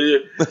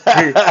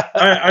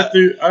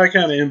 I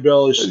kind of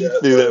embellished You that.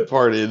 threw that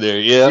part in there.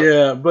 Yeah.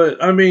 Yeah,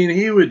 but I mean,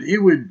 he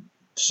would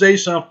say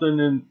something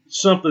and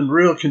something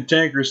real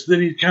cantankerous.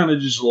 Then he'd kind of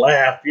just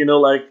laugh,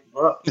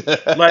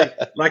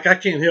 like I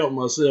can't help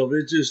myself.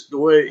 It's just the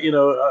way,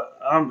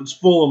 I'm it's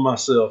full of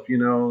myself.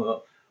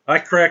 I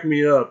crack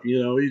me up.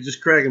 He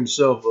just crack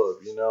himself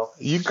up.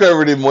 You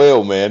covered him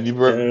well, man. You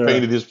Yeah.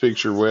 painted his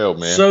picture well,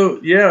 man. So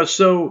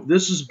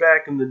this is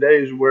back in the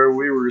days where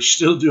we were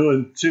still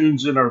doing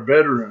tunes in our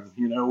bedroom,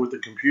 with the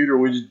computer.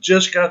 We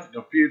just got the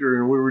computer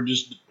and we were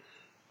just,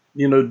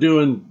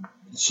 doing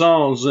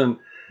songs, and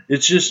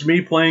it's just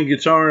me playing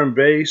guitar and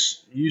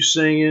bass, you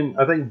singing.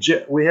 I think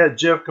we had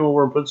Jeff come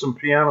over and put some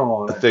piano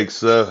on I it. think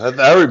so.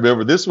 I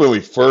remember this is when we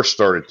first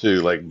started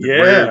too. Like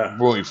Yeah.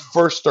 when we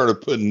first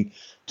started putting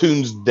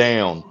tunes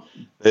down,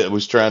 it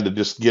was trying to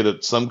just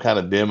get some kind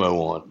of demo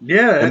on.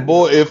 Yeah. And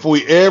boy, if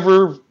we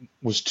ever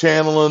was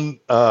channeling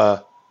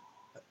John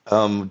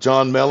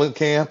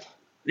Mellencamp,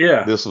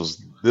 Yeah. this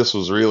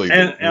was really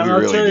And we were I'll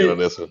really tell good you- on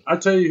this one. I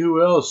tell you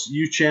who else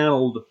you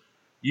channeled.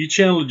 You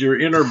channeled your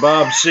inner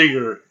Bob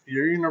Seger.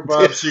 Your inner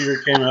Bob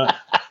Seger came out,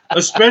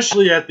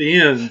 especially at the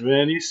end,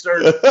 man. He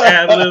started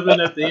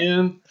ad-libbing at the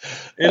end,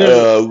 and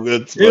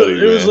That's funny,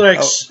 it was man. like-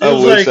 I it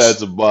was wish like- I had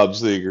some Bob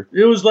Seger.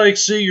 it was like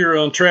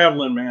Seger on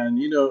Traveling Man.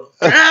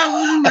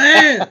 Traveling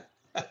Man.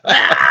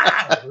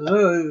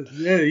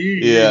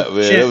 Yeah,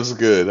 man, it was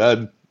good.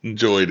 I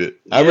enjoyed it.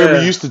 I remember Yeah.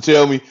 you used to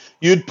tell me,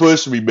 you'd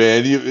push me,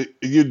 man.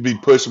 You'd be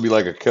pushing me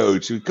like a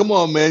coach. Come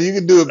on, man, you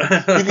can do it.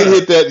 You can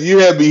hit that. You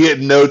have me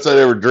hitting notes I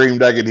never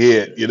dreamed I could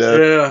hit.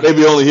 Yeah.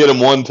 Maybe only hit them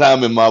one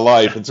time in my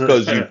life. It's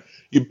because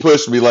you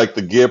pushed me like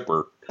the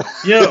Gipper.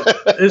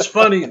 It's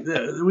funny.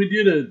 We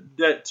did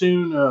that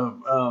tune.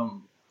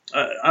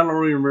 I don't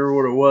really remember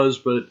what it was,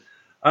 but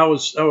I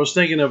was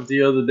thinking of it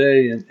the other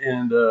day, and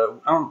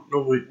I don't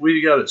know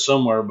we got it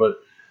somewhere,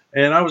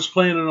 and I was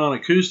playing it on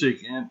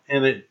acoustic,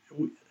 and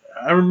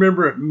I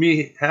remember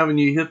me having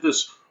you hit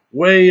this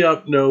way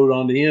up note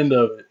on the end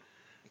of it,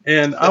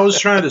 and I was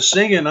trying to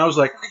sing it, and I was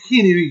like, I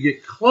can't even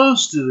get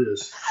close to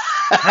this.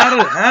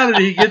 How did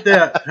he get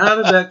that? How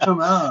did that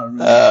come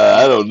out?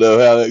 I don't know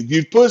how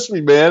you pushed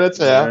me, man. That's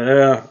how.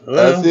 Yeah,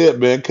 well, That's it,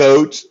 man,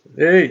 coach.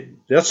 hey,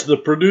 that's the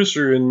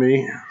producer in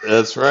me.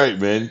 That's right,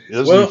 man.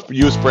 Well-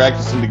 You was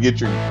practicing to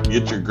get your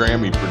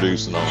Grammy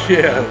producing on.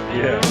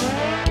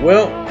 Yeah.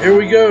 Well, here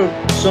we go.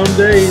 Some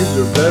days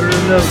are better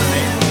than others,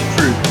 man.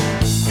 Truth.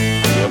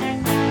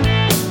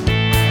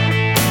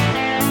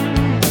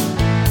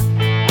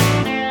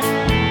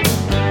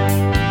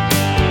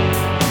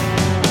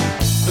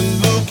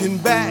 Looking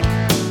back,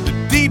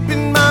 deep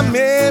in my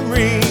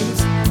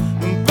memories,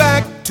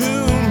 back to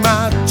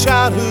my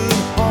childhood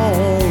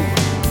home.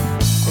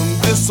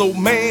 This old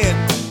man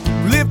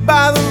lived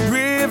by the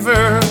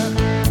river,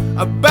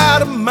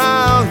 about a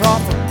mile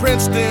off of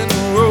Princeton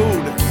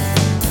Road.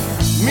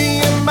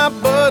 Me and my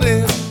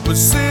buddies would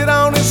sit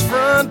on his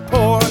front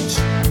porch.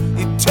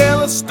 He'd tell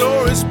us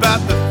stories about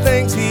the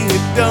things he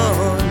had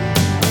done.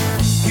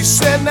 He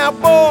said, now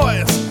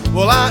boys,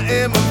 well, I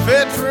am a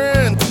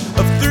veteran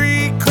of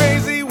 3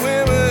 crazy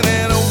women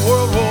and a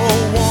World War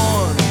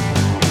I.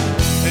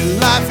 And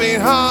life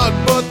ain't hard,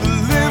 but the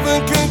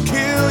living can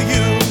kill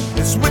you.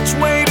 It's which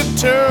way to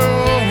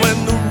turn when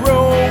the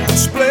road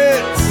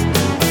splits.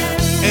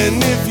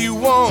 And if you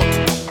want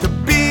to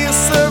be a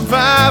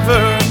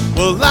survivor,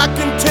 Well, I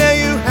can tell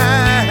you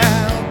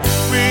how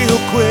real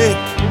quick.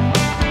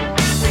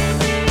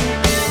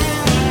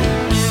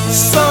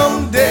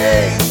 Some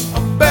days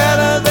are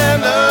better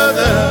than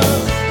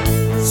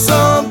others.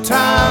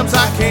 Sometimes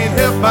I can't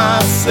help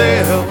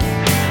myself.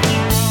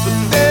 But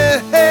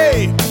then,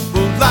 hey,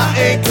 well, I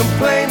ain't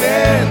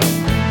complaining,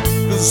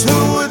 'cause who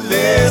would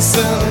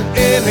listen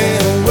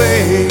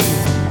anyway?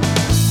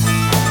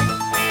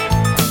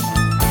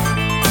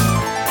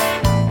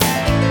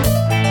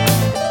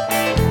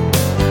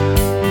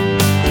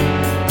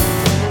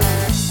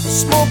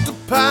 Smoked a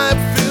pipe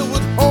filled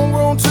with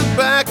homegrown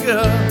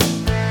tobacco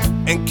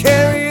and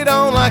carried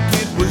on like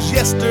it was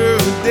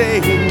yesterday.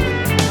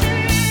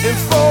 In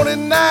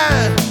 49,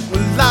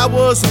 well, I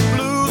was a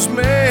blues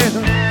man.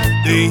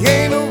 There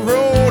ain't a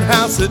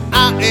roadhouse that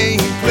I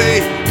ain't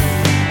played.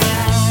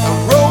 I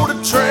rode a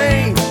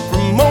train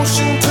from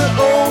ocean to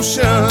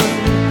ocean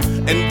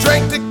and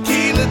drank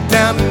tequila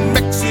down in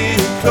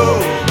Mexico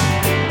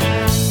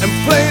and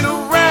played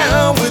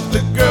around with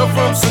the girl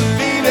from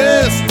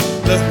Salinas.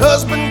 The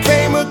husband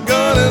came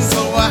a-gunning,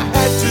 so I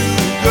had to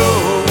go.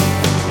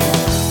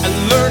 I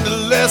learned a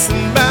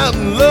lesson about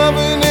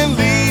loving and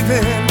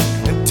leaving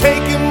and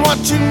taking what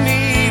you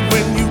need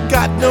when you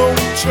got no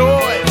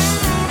choice.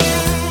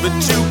 But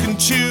you can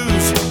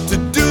choose to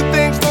do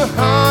things the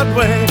hard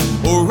way,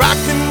 or I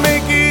can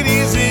make it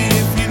easy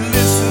if you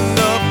listen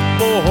up,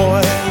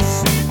 boys.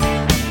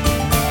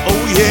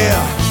 Oh yeah,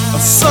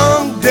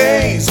 some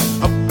days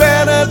are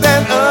better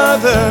than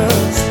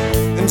others,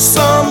 and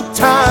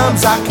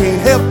sometimes I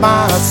can't help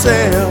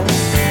myself.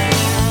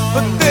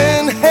 But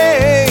then,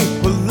 hey,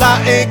 well,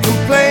 I ain't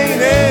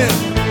complaining,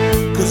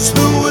 'cause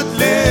who would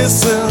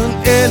listen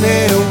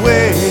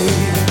anyway?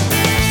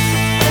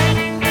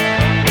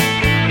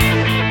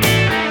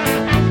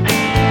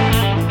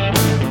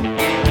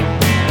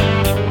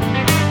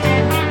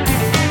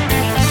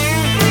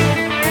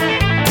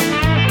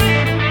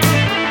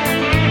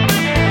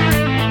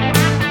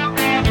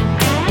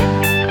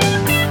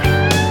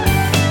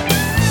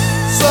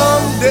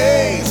 Some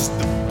days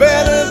are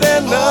better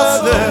than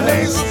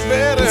others.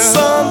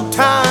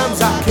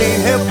 Sometimes I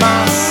can't help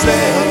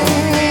myself.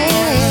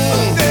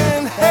 But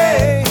then,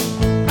 hey,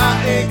 I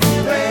ain't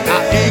complaining.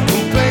 I ain't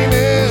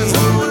complaining.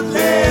 Who would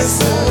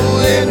listen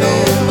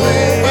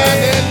anyway?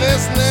 Nobody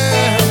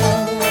listening.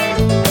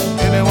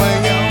 Anyway,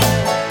 y'all.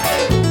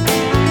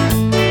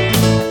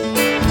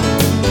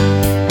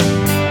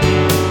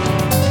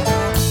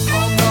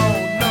 Oh no,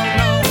 no,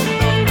 no,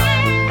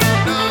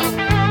 no,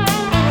 no,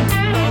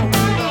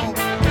 no, no.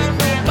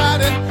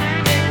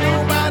 Ain't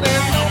nobody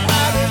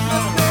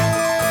listening.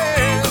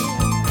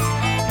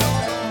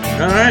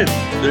 All right,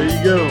 there you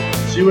go.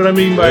 See what I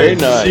mean by Very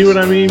nice. See what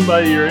I mean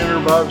by your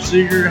inner Bob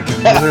Seger?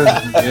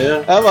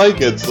 Yeah. I like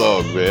that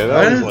song, man. I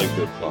always Man, like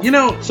that song. You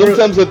know,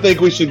 Sometimes I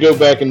think we should go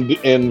back and do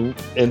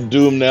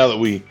them now that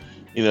we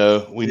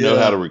know Yeah.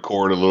 how to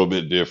record a little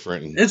bit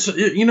different. And it's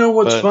you know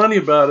what's But- funny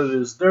about it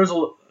is there's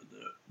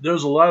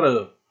a lot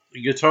of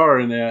guitar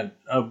in that,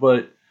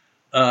 but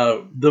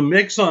the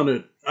mix on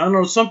it, I don't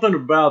know, something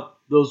about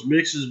those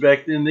mixes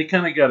back then. They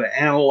kind of got an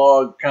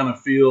analog kind of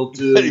feel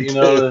to it, you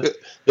know.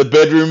 the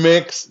bedroom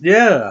mix.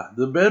 Yeah,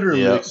 the bedroom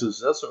Yeah. mixes.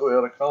 That's what we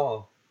ought to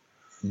call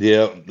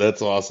Yeah,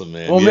 that's awesome,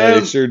 man. Well, yeah, man,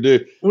 they sure do.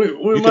 them. We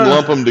You might, can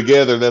lump them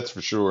together, that's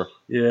for sure.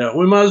 Yeah,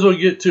 we might as well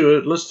get to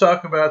it. Let's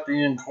talk about the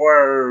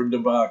Inquirer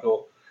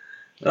debacle.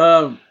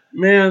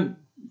 Man,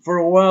 for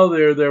a while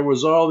there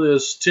was all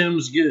this. Tim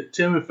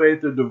and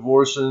Faith are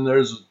divorcing.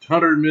 There's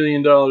 $100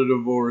 million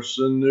divorce,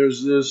 and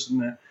there's this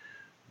and that.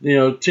 You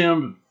know,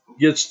 Tim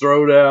gets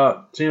thrown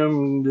out.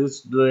 Tim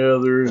this the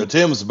other. Now,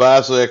 Tim's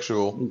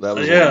bisexual. That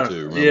was yeah, one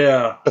too.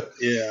 Remember?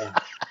 yeah.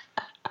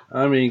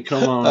 I mean,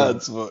 come on.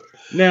 That's what.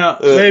 Now,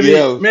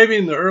 maybe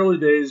in the early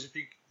days, if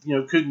he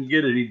couldn't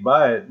get it, he'd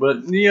buy it. But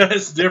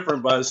it's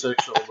different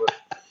bisexual. But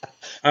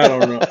I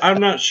don't know. I'm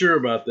not sure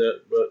about that.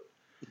 But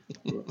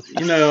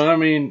I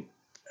mean,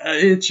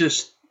 it's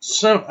just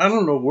some. I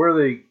don't know where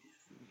they.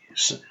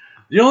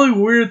 The only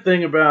weird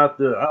thing about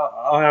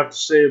I'll have to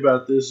say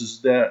about this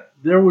is that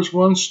there was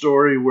one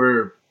story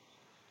where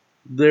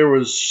there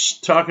was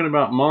talking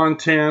about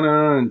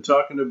Montana and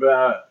talking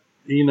about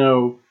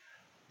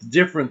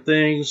different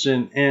things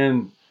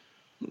and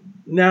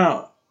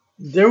now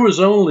there was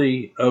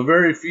only a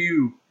very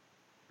few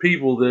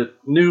people that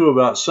knew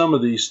about some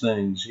of these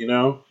things,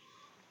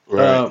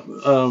 Right.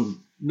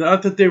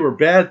 not that they were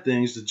bad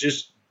things, it's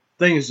just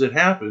things that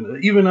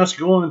happened. Even us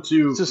going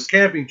to Just- a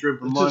camping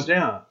trip in it's just-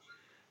 Montana,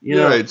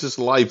 Yeah, it's just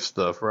life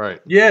stuff, right?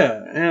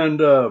 yeah, and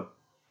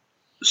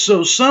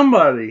so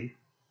somebody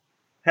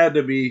had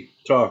to be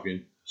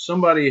talking.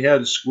 Somebody had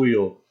to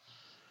squeal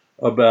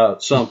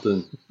about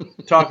something,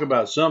 talk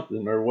about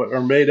something,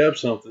 or made up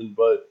something,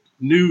 but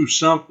knew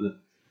something.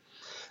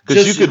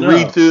 Because you Just could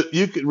enough.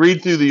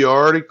 read through the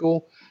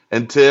article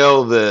and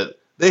tell that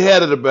they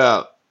had it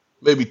about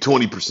maybe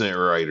 20%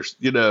 right, or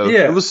Yeah.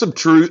 there was some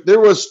truth. There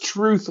was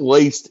truth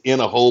laced in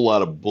a whole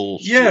lot of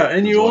bullshit. Yeah,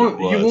 and is you what it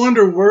you was.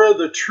 wonder where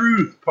the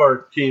truth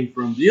part came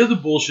from. The other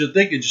bullshit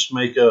they could just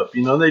make up.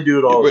 They do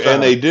it all the time.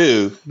 And they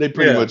do. They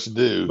pretty Yeah. much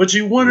do. But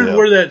you wondered Yeah.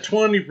 where that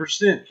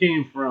 20%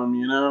 came from.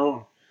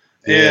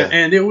 Yeah.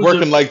 And it was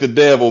Working like the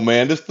devil,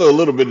 man. Just throw a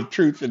little bit of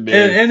truth in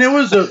there. and it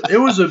was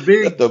a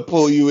big to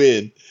pull you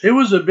in. it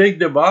was a big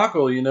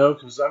debacle,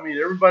 because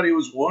everybody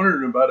was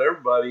wondering about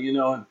everybody,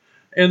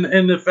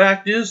 and the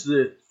fact is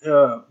that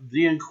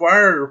the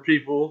Inquirer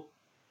people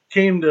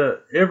came to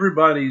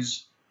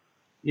everybody's,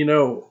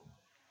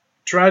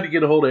 tried to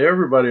get a hold of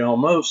everybody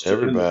almost.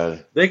 Everybody.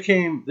 And they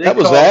came. That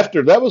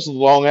was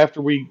long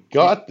after we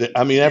got there.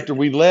 After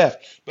we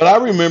left. But I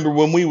remember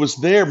when we was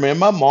there, man,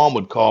 my mom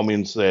would call me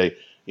and say,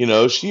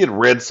 she had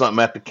read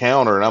something at the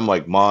counter, and I'm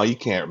like, Mom, you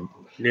can't.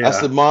 Yeah. I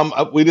said, Mom,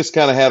 we just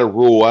kind of had a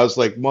rule. I was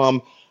like,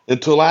 Mom,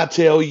 until I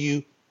tell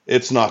you,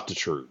 it's not the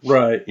truth.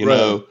 Right. You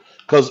know,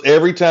 because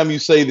every time you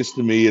say this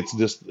to me,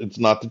 it's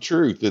not the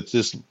truth. It's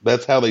just,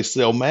 that's how they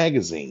sell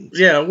magazines.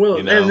 Yeah. Well,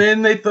 and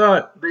then they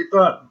thought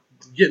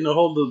getting a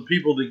hold of the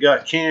people that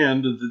got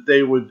canned,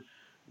 that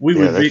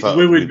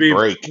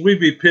we'd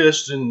be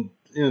pissed and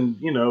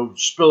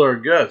spill our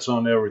guts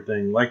on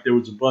everything, like there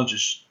was a bunch of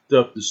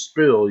stuff to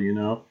spill,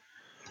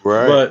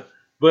 Right.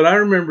 But I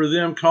remember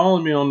them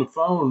calling me on the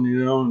phone,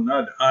 and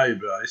I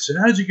said,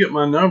 "How'd you get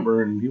my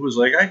number?" And he was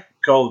like, "I can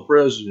call the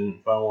president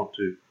if I want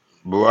to."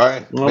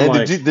 Right. And I'm Man,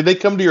 like, did they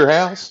come to your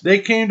house? They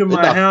came to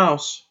my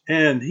house,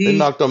 and They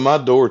knocked on my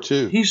door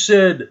too. he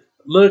said,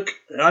 "Look,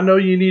 I know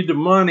you need the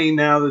money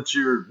now that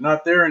you're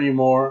not there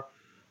anymore.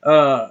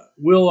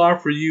 We'll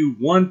offer you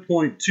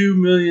 $1.2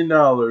 million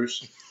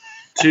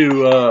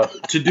to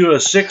do a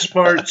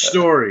 6-part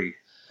story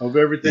of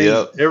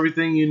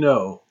everything you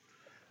know."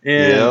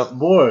 And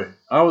boy,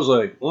 I was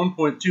like,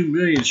 1.2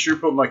 million sure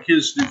put my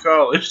kids through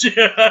college.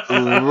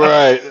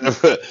 Right.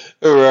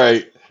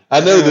 Right. I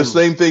know the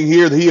same thing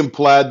here. He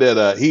implied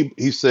that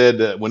he said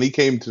that when he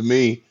came to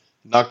me,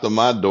 knocked on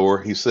my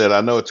door, he said, "I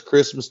know it's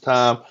Christmas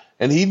time."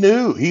 And he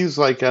knew. He's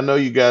like, "I know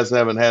you guys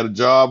haven't had a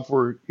job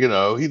for, he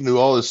knew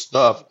all this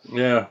stuff."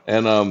 Yeah.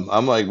 And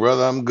I'm like,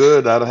 "Brother, I'm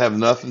good. I don't have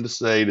nothing to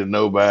say to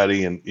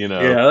nobody." And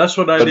Yeah, that's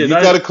what I but did. you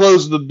got to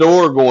close the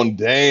door going,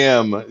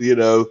 damn,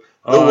 No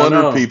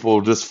wonder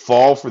people just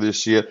fall for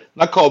this shit.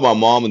 And I called my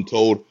mom and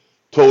told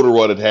her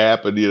what had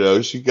happened.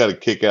 She got a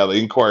kick out. The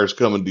Inquirer's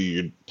coming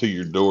to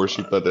your door.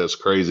 She thought that was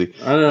crazy.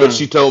 I know. But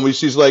she told me,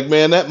 she's like,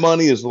 "Man, that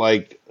money is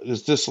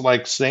it's just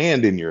like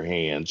sand in your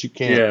hands. You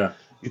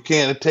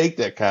can't take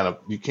that kind of.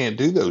 You can't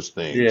do those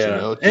things.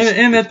 Yeah.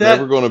 It's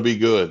never going to be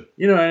good.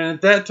 And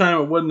at that time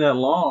it wasn't that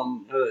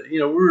long.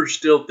 We were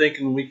still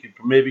thinking we could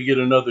maybe get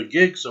another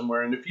gig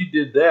somewhere. And if you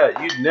did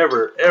that, you'd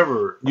never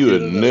ever. You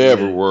would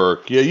never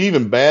work. Yeah, you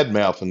even bad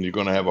mouthing, you're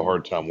going to have a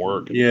hard time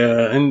working.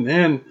 Yeah,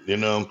 and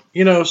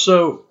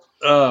So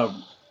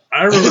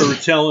I remember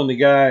telling the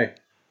guy,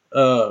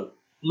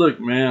 "Look,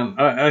 man,"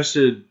 I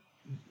said,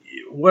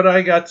 "what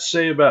I got to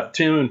say about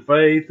Tim and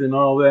Faith and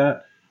all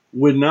that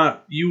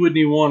you wouldn't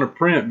even want to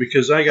print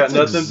because I got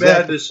nothing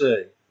bad to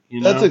say."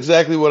 That's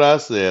exactly what I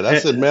said. I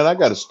said, "Man, I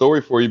got a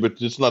story for you,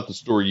 but it's not the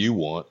story you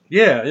want."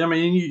 Yeah,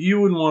 you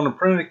wouldn't want to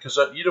print it because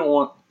you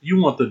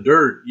want the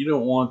dirt. You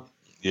don't want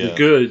the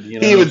good.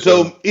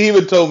 He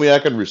even told me I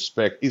could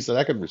respect. He said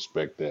I could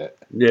respect that.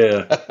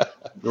 Yeah,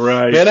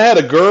 right. Man, I had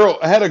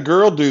a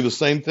girl do the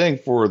same thing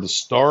for the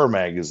Star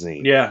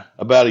magazine. Yeah.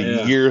 About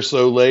a year or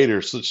so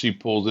later, so she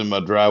pulls in my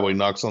driveway,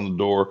 knocks on the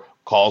door,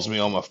 calls me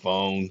on my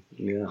phone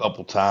a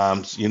couple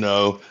times.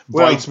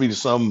 Invites me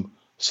to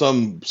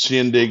some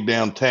shindig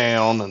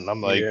downtown, and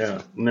I'm like,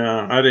 "Yeah,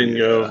 no, I didn't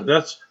go."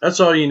 That's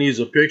all you need is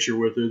a picture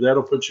with her.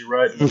 That'll put you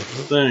right in the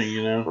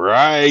thing,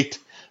 Right.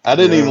 I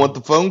didn't even want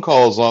the phone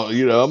calls on.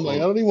 I'm like,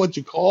 I don't even want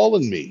you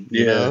calling me.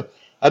 You know.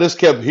 I just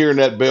kept hearing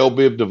that Belle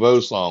Biv DeVoe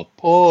song,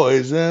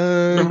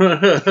 "Poison."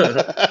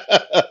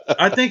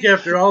 I think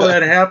after all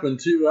that happened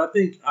too, I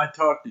think I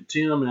talked to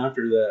Tim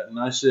after that, and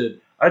I said,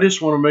 "I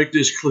just want to make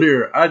this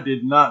clear. I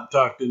did not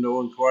talk to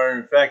no Inquirer.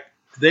 In fact,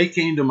 they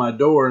came to my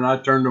door and I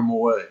turned them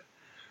away."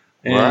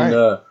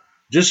 And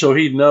just so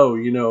he'd know,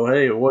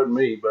 hey, it wasn't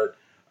me. But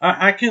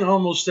I can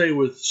almost say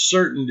with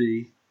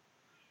certainty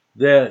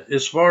that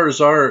as far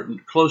as our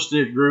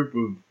close-knit group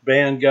of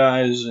band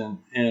guys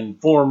and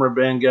former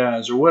band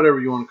guys, or whatever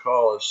you want to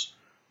call us,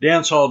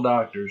 dance hall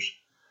doctors,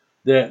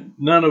 that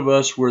none of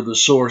us were the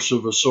source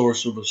of a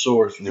source of a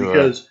source.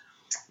 Because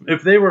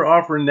if they were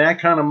offering that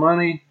kind of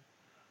money,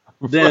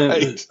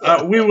 then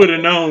we would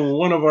have known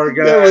one of our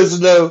guys.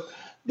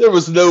 There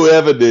was no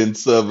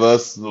evidence of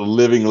us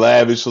living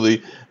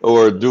lavishly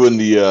or doing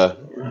the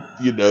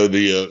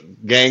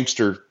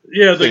gangster thing.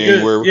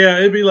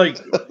 It'd be like,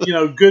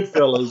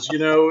 Goodfellas,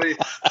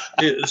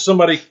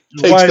 somebody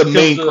takes the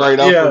mink right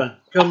off.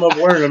 Come up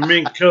wearing a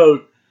mink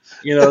coat,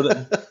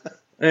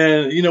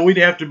 and we'd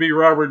have to be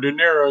Robert De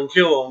Niro and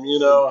kill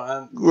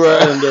him,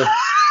 right.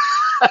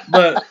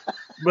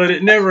 but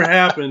it never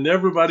happened.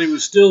 Everybody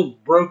was still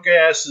broke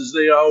ass as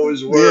they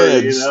always were. Yeah,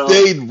 it You know.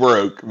 stayed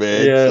broke,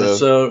 man. Yeah.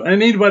 So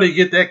anybody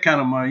get that kind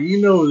of money,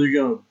 you know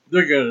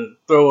they're gonna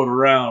throw it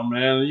around,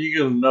 man.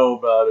 You're gonna know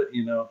about it.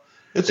 You know.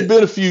 It's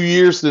been a few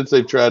years since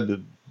they've tried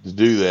to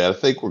do that. I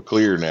think we're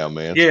clear now,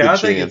 man. It's a Yeah, good I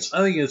think chance.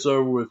 it's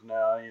over with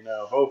now. You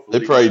know. Hopefully.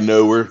 They probably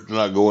know we're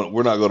not going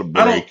to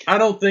break. I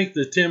don't think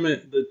the Tim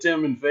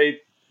and Faith,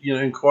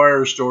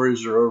 Inquirer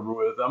stories are over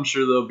with. I'm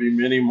sure there'll be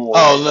many more.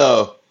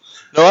 Oh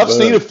no, I've But-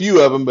 seen a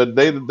few of them, but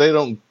they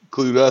don't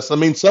include us. I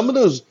mean, some of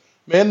those,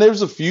 man.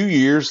 There's a few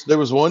years. There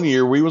was one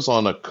year we was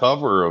on a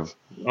cover of,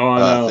 Oh, I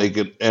know. I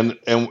think, and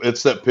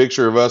it's that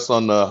picture of us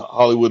on the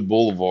Hollywood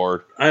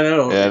Boulevard, I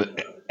know.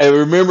 and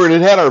remember,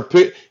 it had our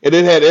pic, and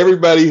it had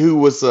everybody who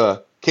was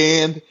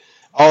canned.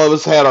 All of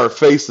us had our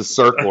faces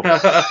circled.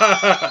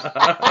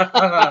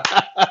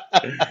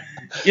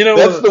 You know,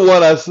 That's the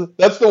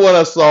one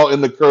I saw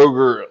in the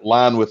Kroger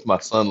line with my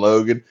son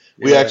Logan.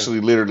 We Yeah.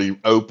 actually literally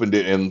opened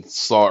it and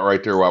saw it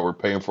right there while we're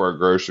paying for our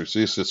groceries.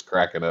 He's just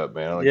cracking up,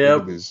 man. Like, yeah,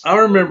 look at these- I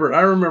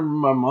remember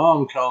my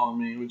mom calling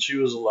me when she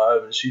was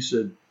alive, and she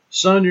said,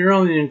 "Son, you're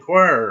on the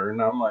Inquirer,"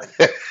 and I'm like,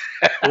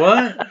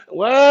 "What?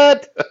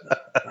 What?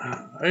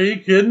 Are you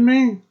kidding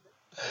me?"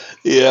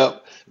 Yeah,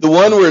 the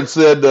one where it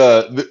said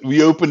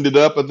we opened it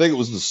up. I think it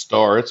was the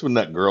Star. It's when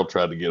that girl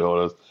tried to get hold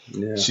of us.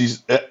 Yeah.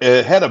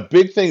 It had a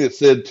big thing that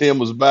said Tim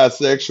was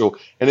bisexual,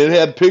 and it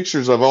had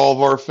pictures of all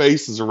of our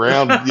faces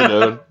around,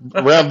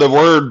 around the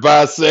word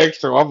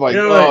bisexual. I'm like,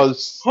 You're oh, like,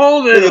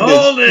 hold it, look at this.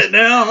 hold it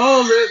now,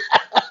 hold it.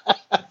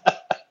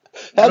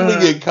 how did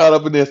we get caught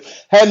up in this?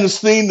 Hadn't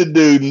seen the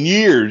dude in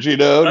years,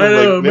 And I I'm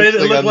know, like, made next it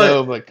thing look I know,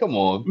 like- I'm like, come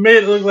on.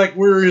 Made it look like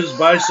we were his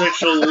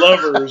bisexual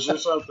lovers or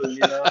something,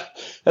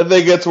 I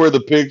think that's where the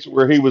picture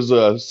where he was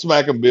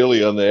smacking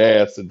Billy on the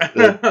ass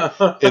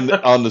and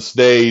on the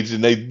stage,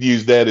 and they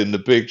used that in the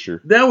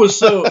picture. That was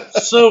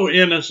so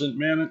innocent,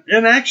 man,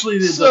 and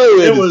actually, So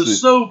it was innocent.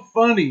 so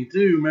funny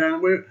too,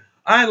 man.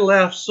 I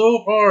laughed so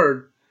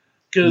hard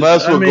because Might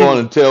as well go on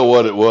and tell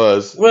what it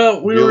was.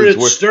 well, we Billy's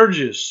were at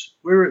Sturgis.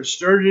 We were at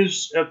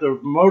Sturgis at the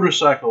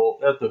motorcycle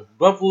at the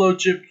Buffalo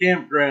Chip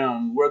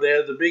Campground where they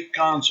had the big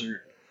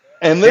concert.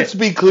 And let's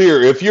be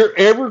clear: if you're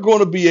ever going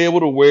to be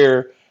able to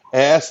wear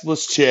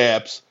assless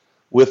chaps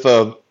with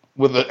an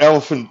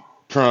elephant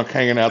trunk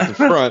hanging out the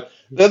front,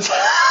 that's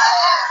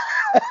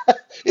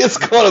it's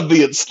going to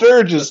be at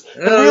Sturgis,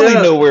 and really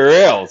yeah. nowhere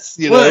else.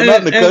 Well, not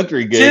in the and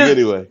country gig Tim-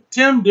 anyway.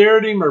 Tim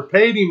dared him or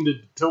paid him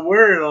to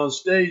wear it on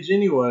stage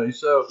anyway.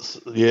 So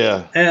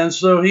Yeah, and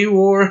so he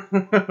wore.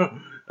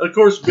 Of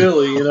course,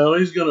 Billy.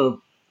 He's gonna.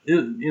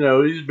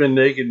 He's been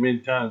naked many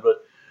times,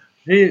 but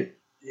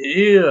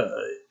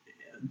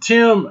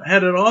Tim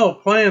had it all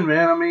planned,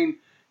 man. I mean,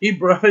 he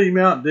brought him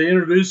out to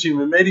introduce him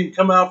and made him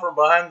come out from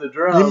behind the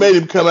drum. he made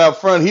him come out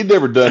front. He'd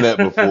never done that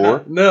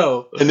before.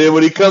 No. And then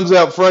when he comes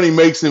out front, he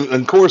makes him.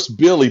 And of course,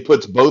 Billy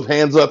puts both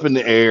hands up in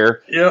the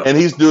air, Yep. and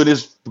he's doing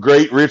his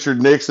great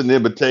Richard Nixon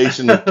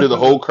imitation to the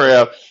whole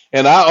crowd.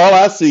 And all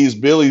I see is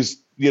Billy's,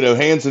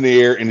 hands in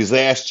the air and his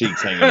ass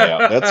cheeks hanging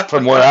out. That's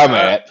from where I'm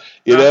at,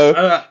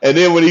 And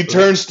then when he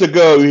turns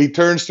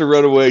to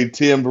run away,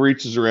 Tim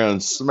reaches around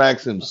and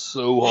smacks him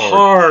so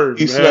hard.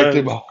 He smacked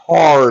him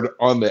hard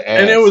on the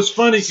ass. And it was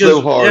funny because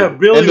so hard.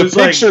 Billy and the was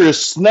like, picture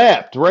is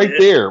snapped right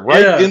there,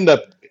 right Yeah.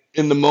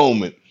 in the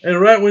moment. and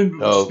right when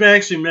Oh.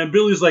 smacks him, man,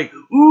 Billy's like,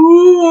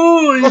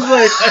 ooh, he's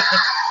like,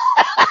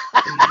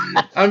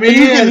 I mean, And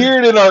you can hear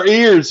it in our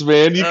ears,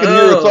 man. You can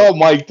hear it's Oh. all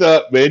mic'd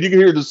up, man. You can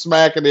hear the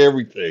smack and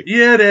everything. he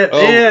had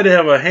to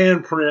have a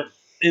handprint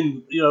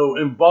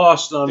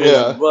embossed on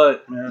Yeah. his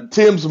butt, man.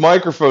 Tim's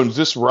microphone's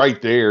just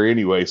right there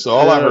anyway, so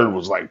all I Yeah. heard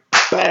was like,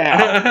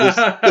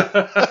 "Pow!"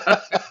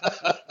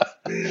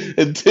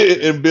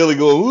 and Billy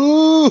going,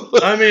 "Ooh!"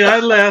 I mean, I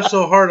laughed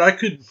so hard I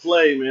couldn't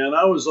play, man.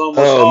 I was almost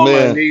Oh, on my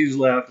man. knees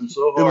laughing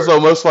so It hard. was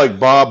almost like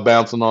Bob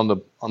bouncing on the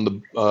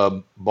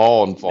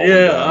ball and falling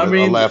Yeah, down. I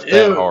mean, laughed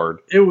that hard.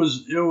 It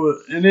was,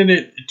 and then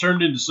it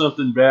turned into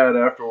something bad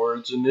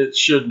afterwards, and it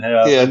shouldn't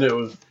have. Yeah, And it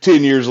was.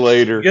 10 years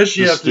later, I guess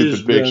you this have to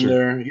just stupid been picture.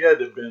 there. You had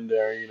to have been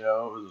there,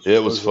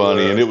 It was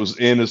funny, and it was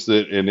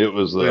innocent, and it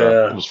was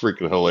Yeah.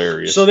 freaking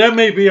hilarious. So that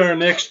may be our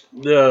next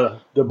debacle.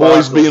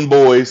 boys being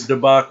boys.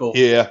 debacle.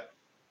 Yeah.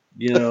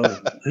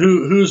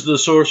 Who's the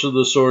source of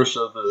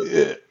the?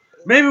 Yeah.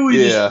 Maybe we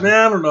Yeah. just. Man,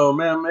 I don't know,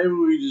 man. Maybe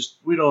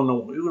we don't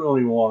know. We don't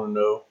even want to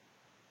know.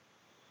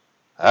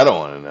 I don't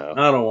want to know.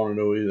 I don't want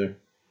to know either.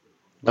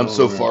 I'm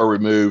so far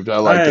removed. I I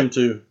like am it.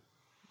 too.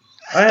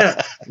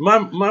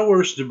 My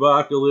worst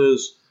debacle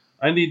is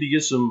I need to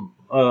get some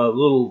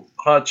little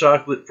hot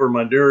chocolate for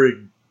my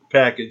Keurig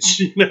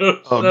package.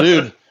 Oh,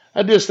 dude.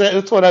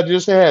 That's what I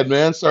just had,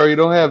 man. Sorry you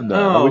don't have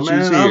none. I Oh wish you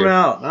was man, here.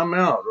 I'm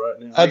out right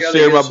now. I I'd gotta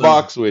share get my some-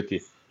 box with you.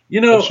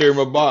 I'd share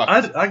my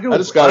box. I go. I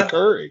just got a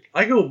Keurig.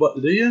 I go buy.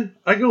 Do you?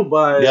 I go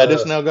buy. Yeah, I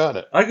just now got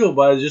it. I go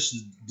buy just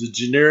the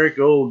generic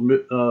old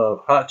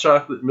hot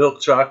chocolate,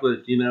 milk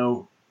chocolate.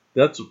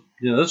 That's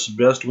the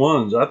best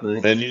ones, I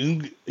think. And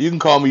you can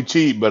call me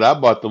cheap, but I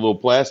bought the little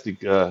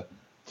plastic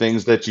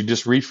things that you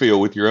just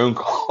refill with your own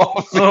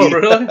coffee. Oh,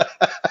 really?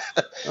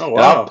 Oh, And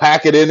I'll wow.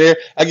 pack it in there.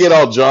 I get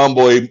all John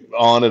Boy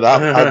on it.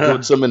 I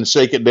put some and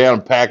shake it down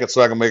and pack it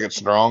so I can make it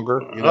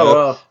stronger. You know, Oh,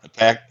 wow.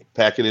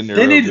 pack it in there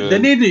They real need good. they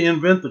need to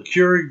invent the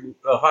Keurig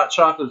hot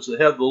chocolates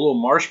that have the little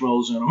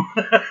marshmallows in them.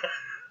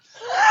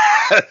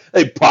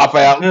 They pop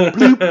out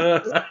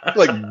bloop,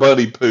 like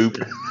bunny poop.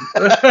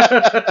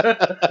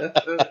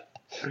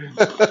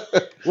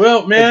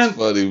 Well, man, That's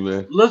funny,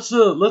 man. let's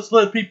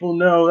let people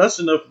know that's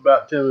enough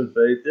about Tim and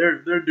Faith.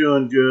 They're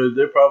doing good.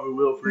 They probably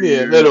will for Yeah,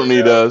 years. they don't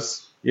need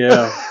us.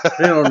 Yeah,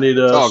 they don't need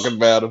us. Talking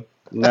about them.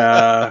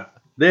 Nah,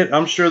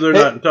 I'm sure they're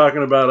not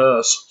talking about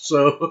us.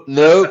 So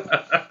Nope.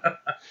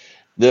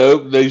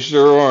 Nope, they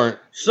sure aren't.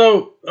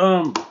 so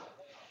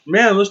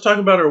man, let's talk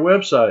about our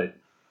website.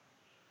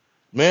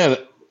 Man,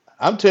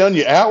 I'm telling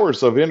you,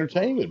 hours of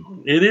entertainment.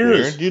 It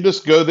is. Aaron. You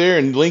just go there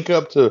and link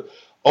up to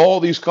all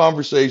these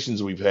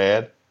conversations we've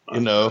had.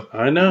 You know,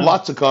 I know.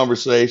 lots of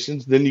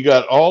conversations. Then you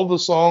got all the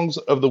songs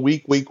of the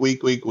week.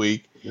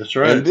 That's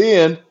right. And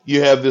then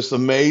you have this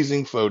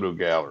amazing photo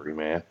gallery,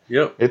 man.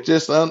 Yep. It's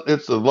just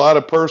it's a lot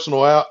of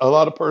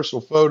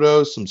personal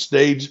photos, some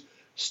stage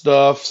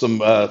stuff, some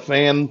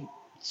fan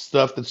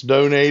stuff that's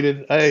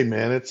donated. Hey,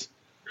 man, it's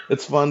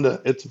fun.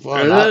 It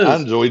I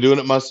is. enjoy doing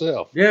it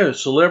myself. Yeah,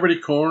 Celebrity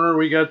Corner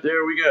we got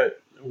there. We got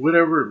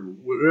whatever.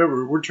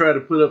 We're trying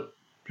to put up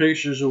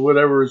pictures of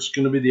whatever it's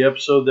going to be the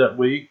episode that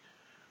week.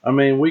 I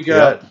mean, we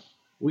got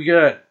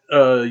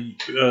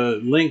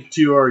link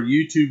to our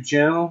YouTube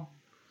channel.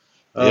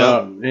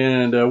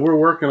 And we're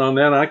working on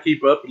that. I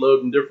keep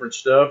uploading different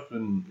stuff,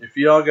 and if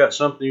y'all got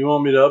something you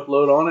want me to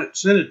upload on it,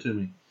 send it to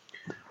me.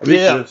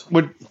 Yeah,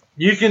 Because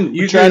you can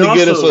trying to also,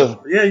 get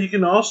us you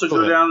can also Go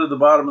go ahead. down to the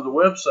bottom of the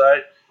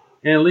website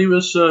and leave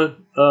us a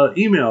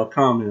email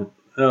comment.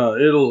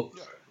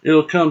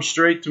 It'll come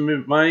straight to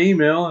me, my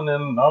email, and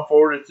then I'll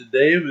forward it to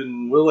Dave,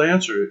 and we'll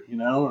answer it. You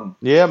know,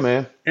 yeah,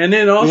 man. and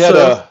then We had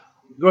also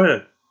go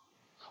ahead.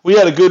 we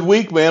had a good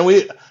week, man.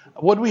 We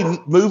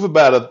move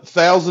about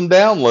 1,000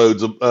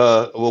 downloads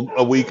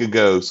a week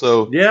ago.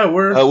 So Yeah,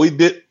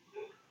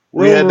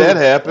 we had over, that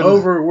happen.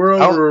 We're I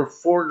don't- over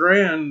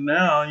 $4,000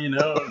 now. You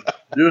know,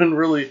 doing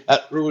really I-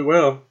 really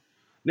well.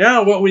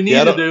 Now what we need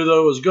Yeah, I to don't- do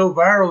though is go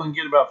viral and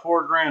get about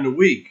 $4,000 a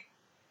week.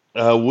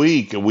 a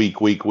week.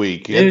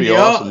 That'd And be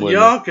awesome. Wouldn't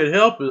y'all could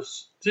help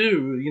us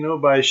too, you know,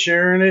 by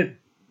sharing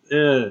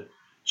it,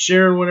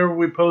 sharing whenever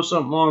we post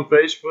something on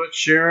Facebook,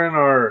 sharing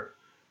our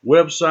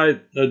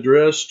website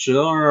address, sharing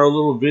our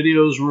little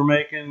videos we're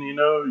making, you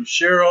know,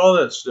 share all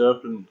that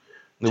stuff. And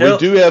we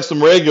do have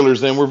some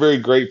regulars, and we're very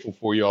grateful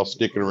for y'all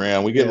sticking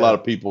around. We get a Yeah. lot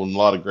of people and a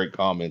lot of great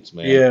comments,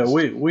 man. yeah,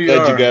 we Glad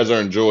are. you guys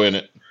are enjoying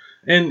it.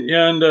 And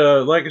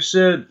like I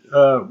said,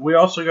 we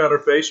also got our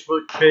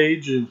Facebook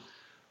page,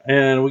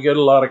 and we get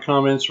a lot of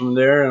comments from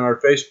there, and our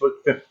Facebook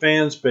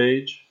fans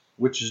page,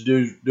 which is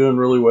doing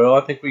really well.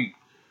 I think we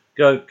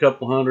got a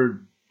couple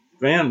hundred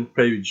fan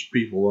page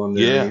people on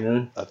there. Yeah, you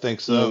know? I think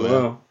so, man.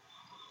 Well,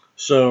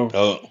 so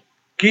Oh,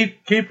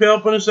 keep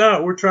helping us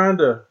out. We're trying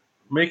to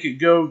make it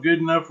go good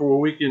enough where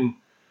we can,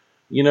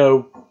 you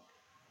know,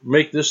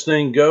 make this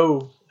thing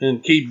go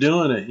and keep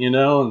doing it. You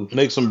know, and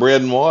make some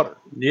bread and water.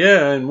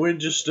 yeah, and we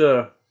just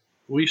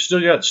we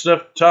still got stuff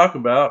to talk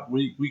about.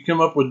 We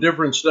come up with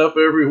different stuff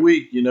every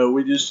week. You know,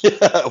 we just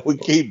We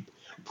keep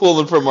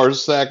pulling from our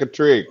sack of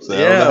tricks. I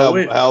Yeah,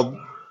 don't know how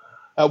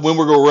when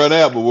we're gonna run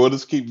out, but we'll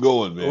just keep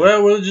going, man.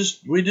 well,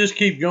 we just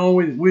keep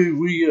going.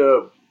 We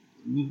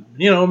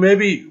you know,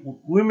 maybe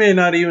we may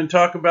not even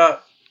talk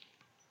about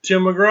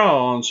Tim McGraw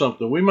on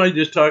something. We might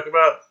just talk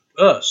about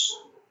us.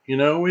 You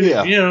know,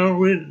 Yeah. you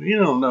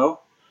don't know.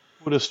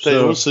 We'll just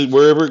So- we'll see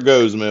wherever it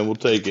goes, man. We'll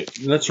take it.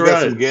 That's We got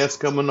right. some guests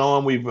coming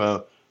on. We've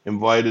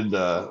invited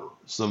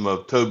some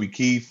of Toby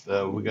Keith.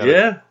 We got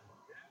Yeah,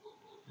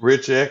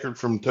 Rich Eckert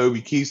from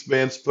Toby Keith's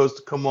band supposed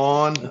to come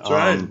on. that's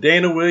right.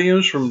 Dana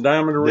Williams from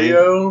Diamond Dave-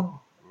 Rio.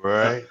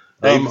 Right.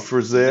 David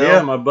Frizzell.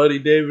 Yeah, my buddy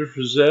David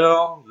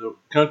Frizzell, the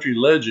country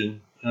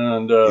legend,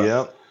 and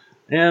Yep.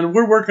 and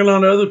we're working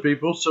on other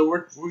people, so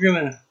we're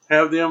gonna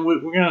have them. We're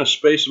gonna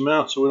space them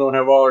out so we don't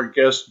have all our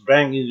guests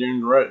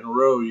banging right in a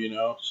row, you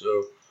know.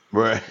 So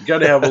Right. got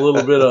to have a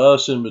little bit of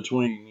us in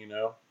between, you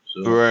know.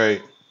 So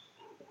Right.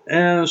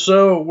 and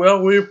so,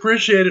 well, we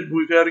appreciate it.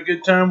 We've had a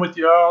good time with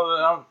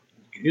y'all.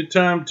 Good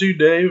time too,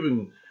 Dave,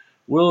 and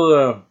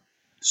we'll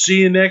see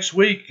you next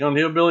week on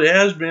Hillbilly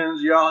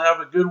Has-Beens. Y'all have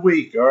a good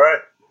week. All right,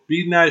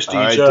 be nice to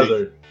All each right,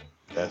 other.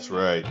 That's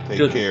right. Take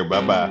Good. care.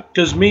 Bye bye.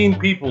 Because mean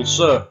people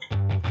suck.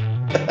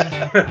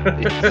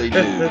 Yes, they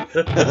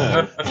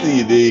do. See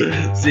you,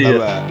 D. See ya. Bye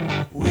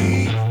bye.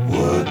 We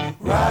would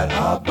ride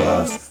our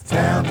bus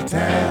town to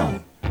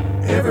town.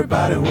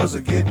 Everybody was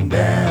a getting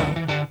down.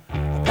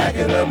 Pack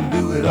it up and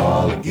do it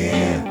all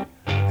again.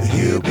 The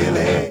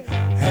hillbilly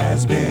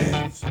has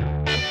been.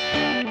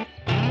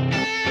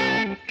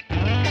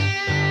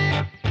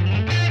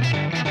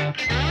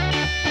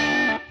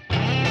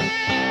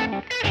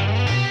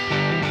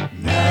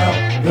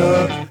 Now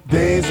the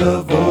days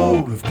of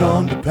old have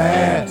come to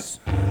pass.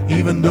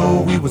 Even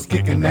though we was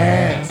kicking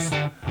ass,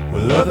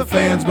 We'll love the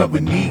fans, but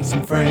we need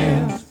some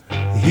friends.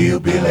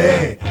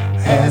 Hillbilly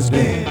has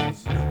been.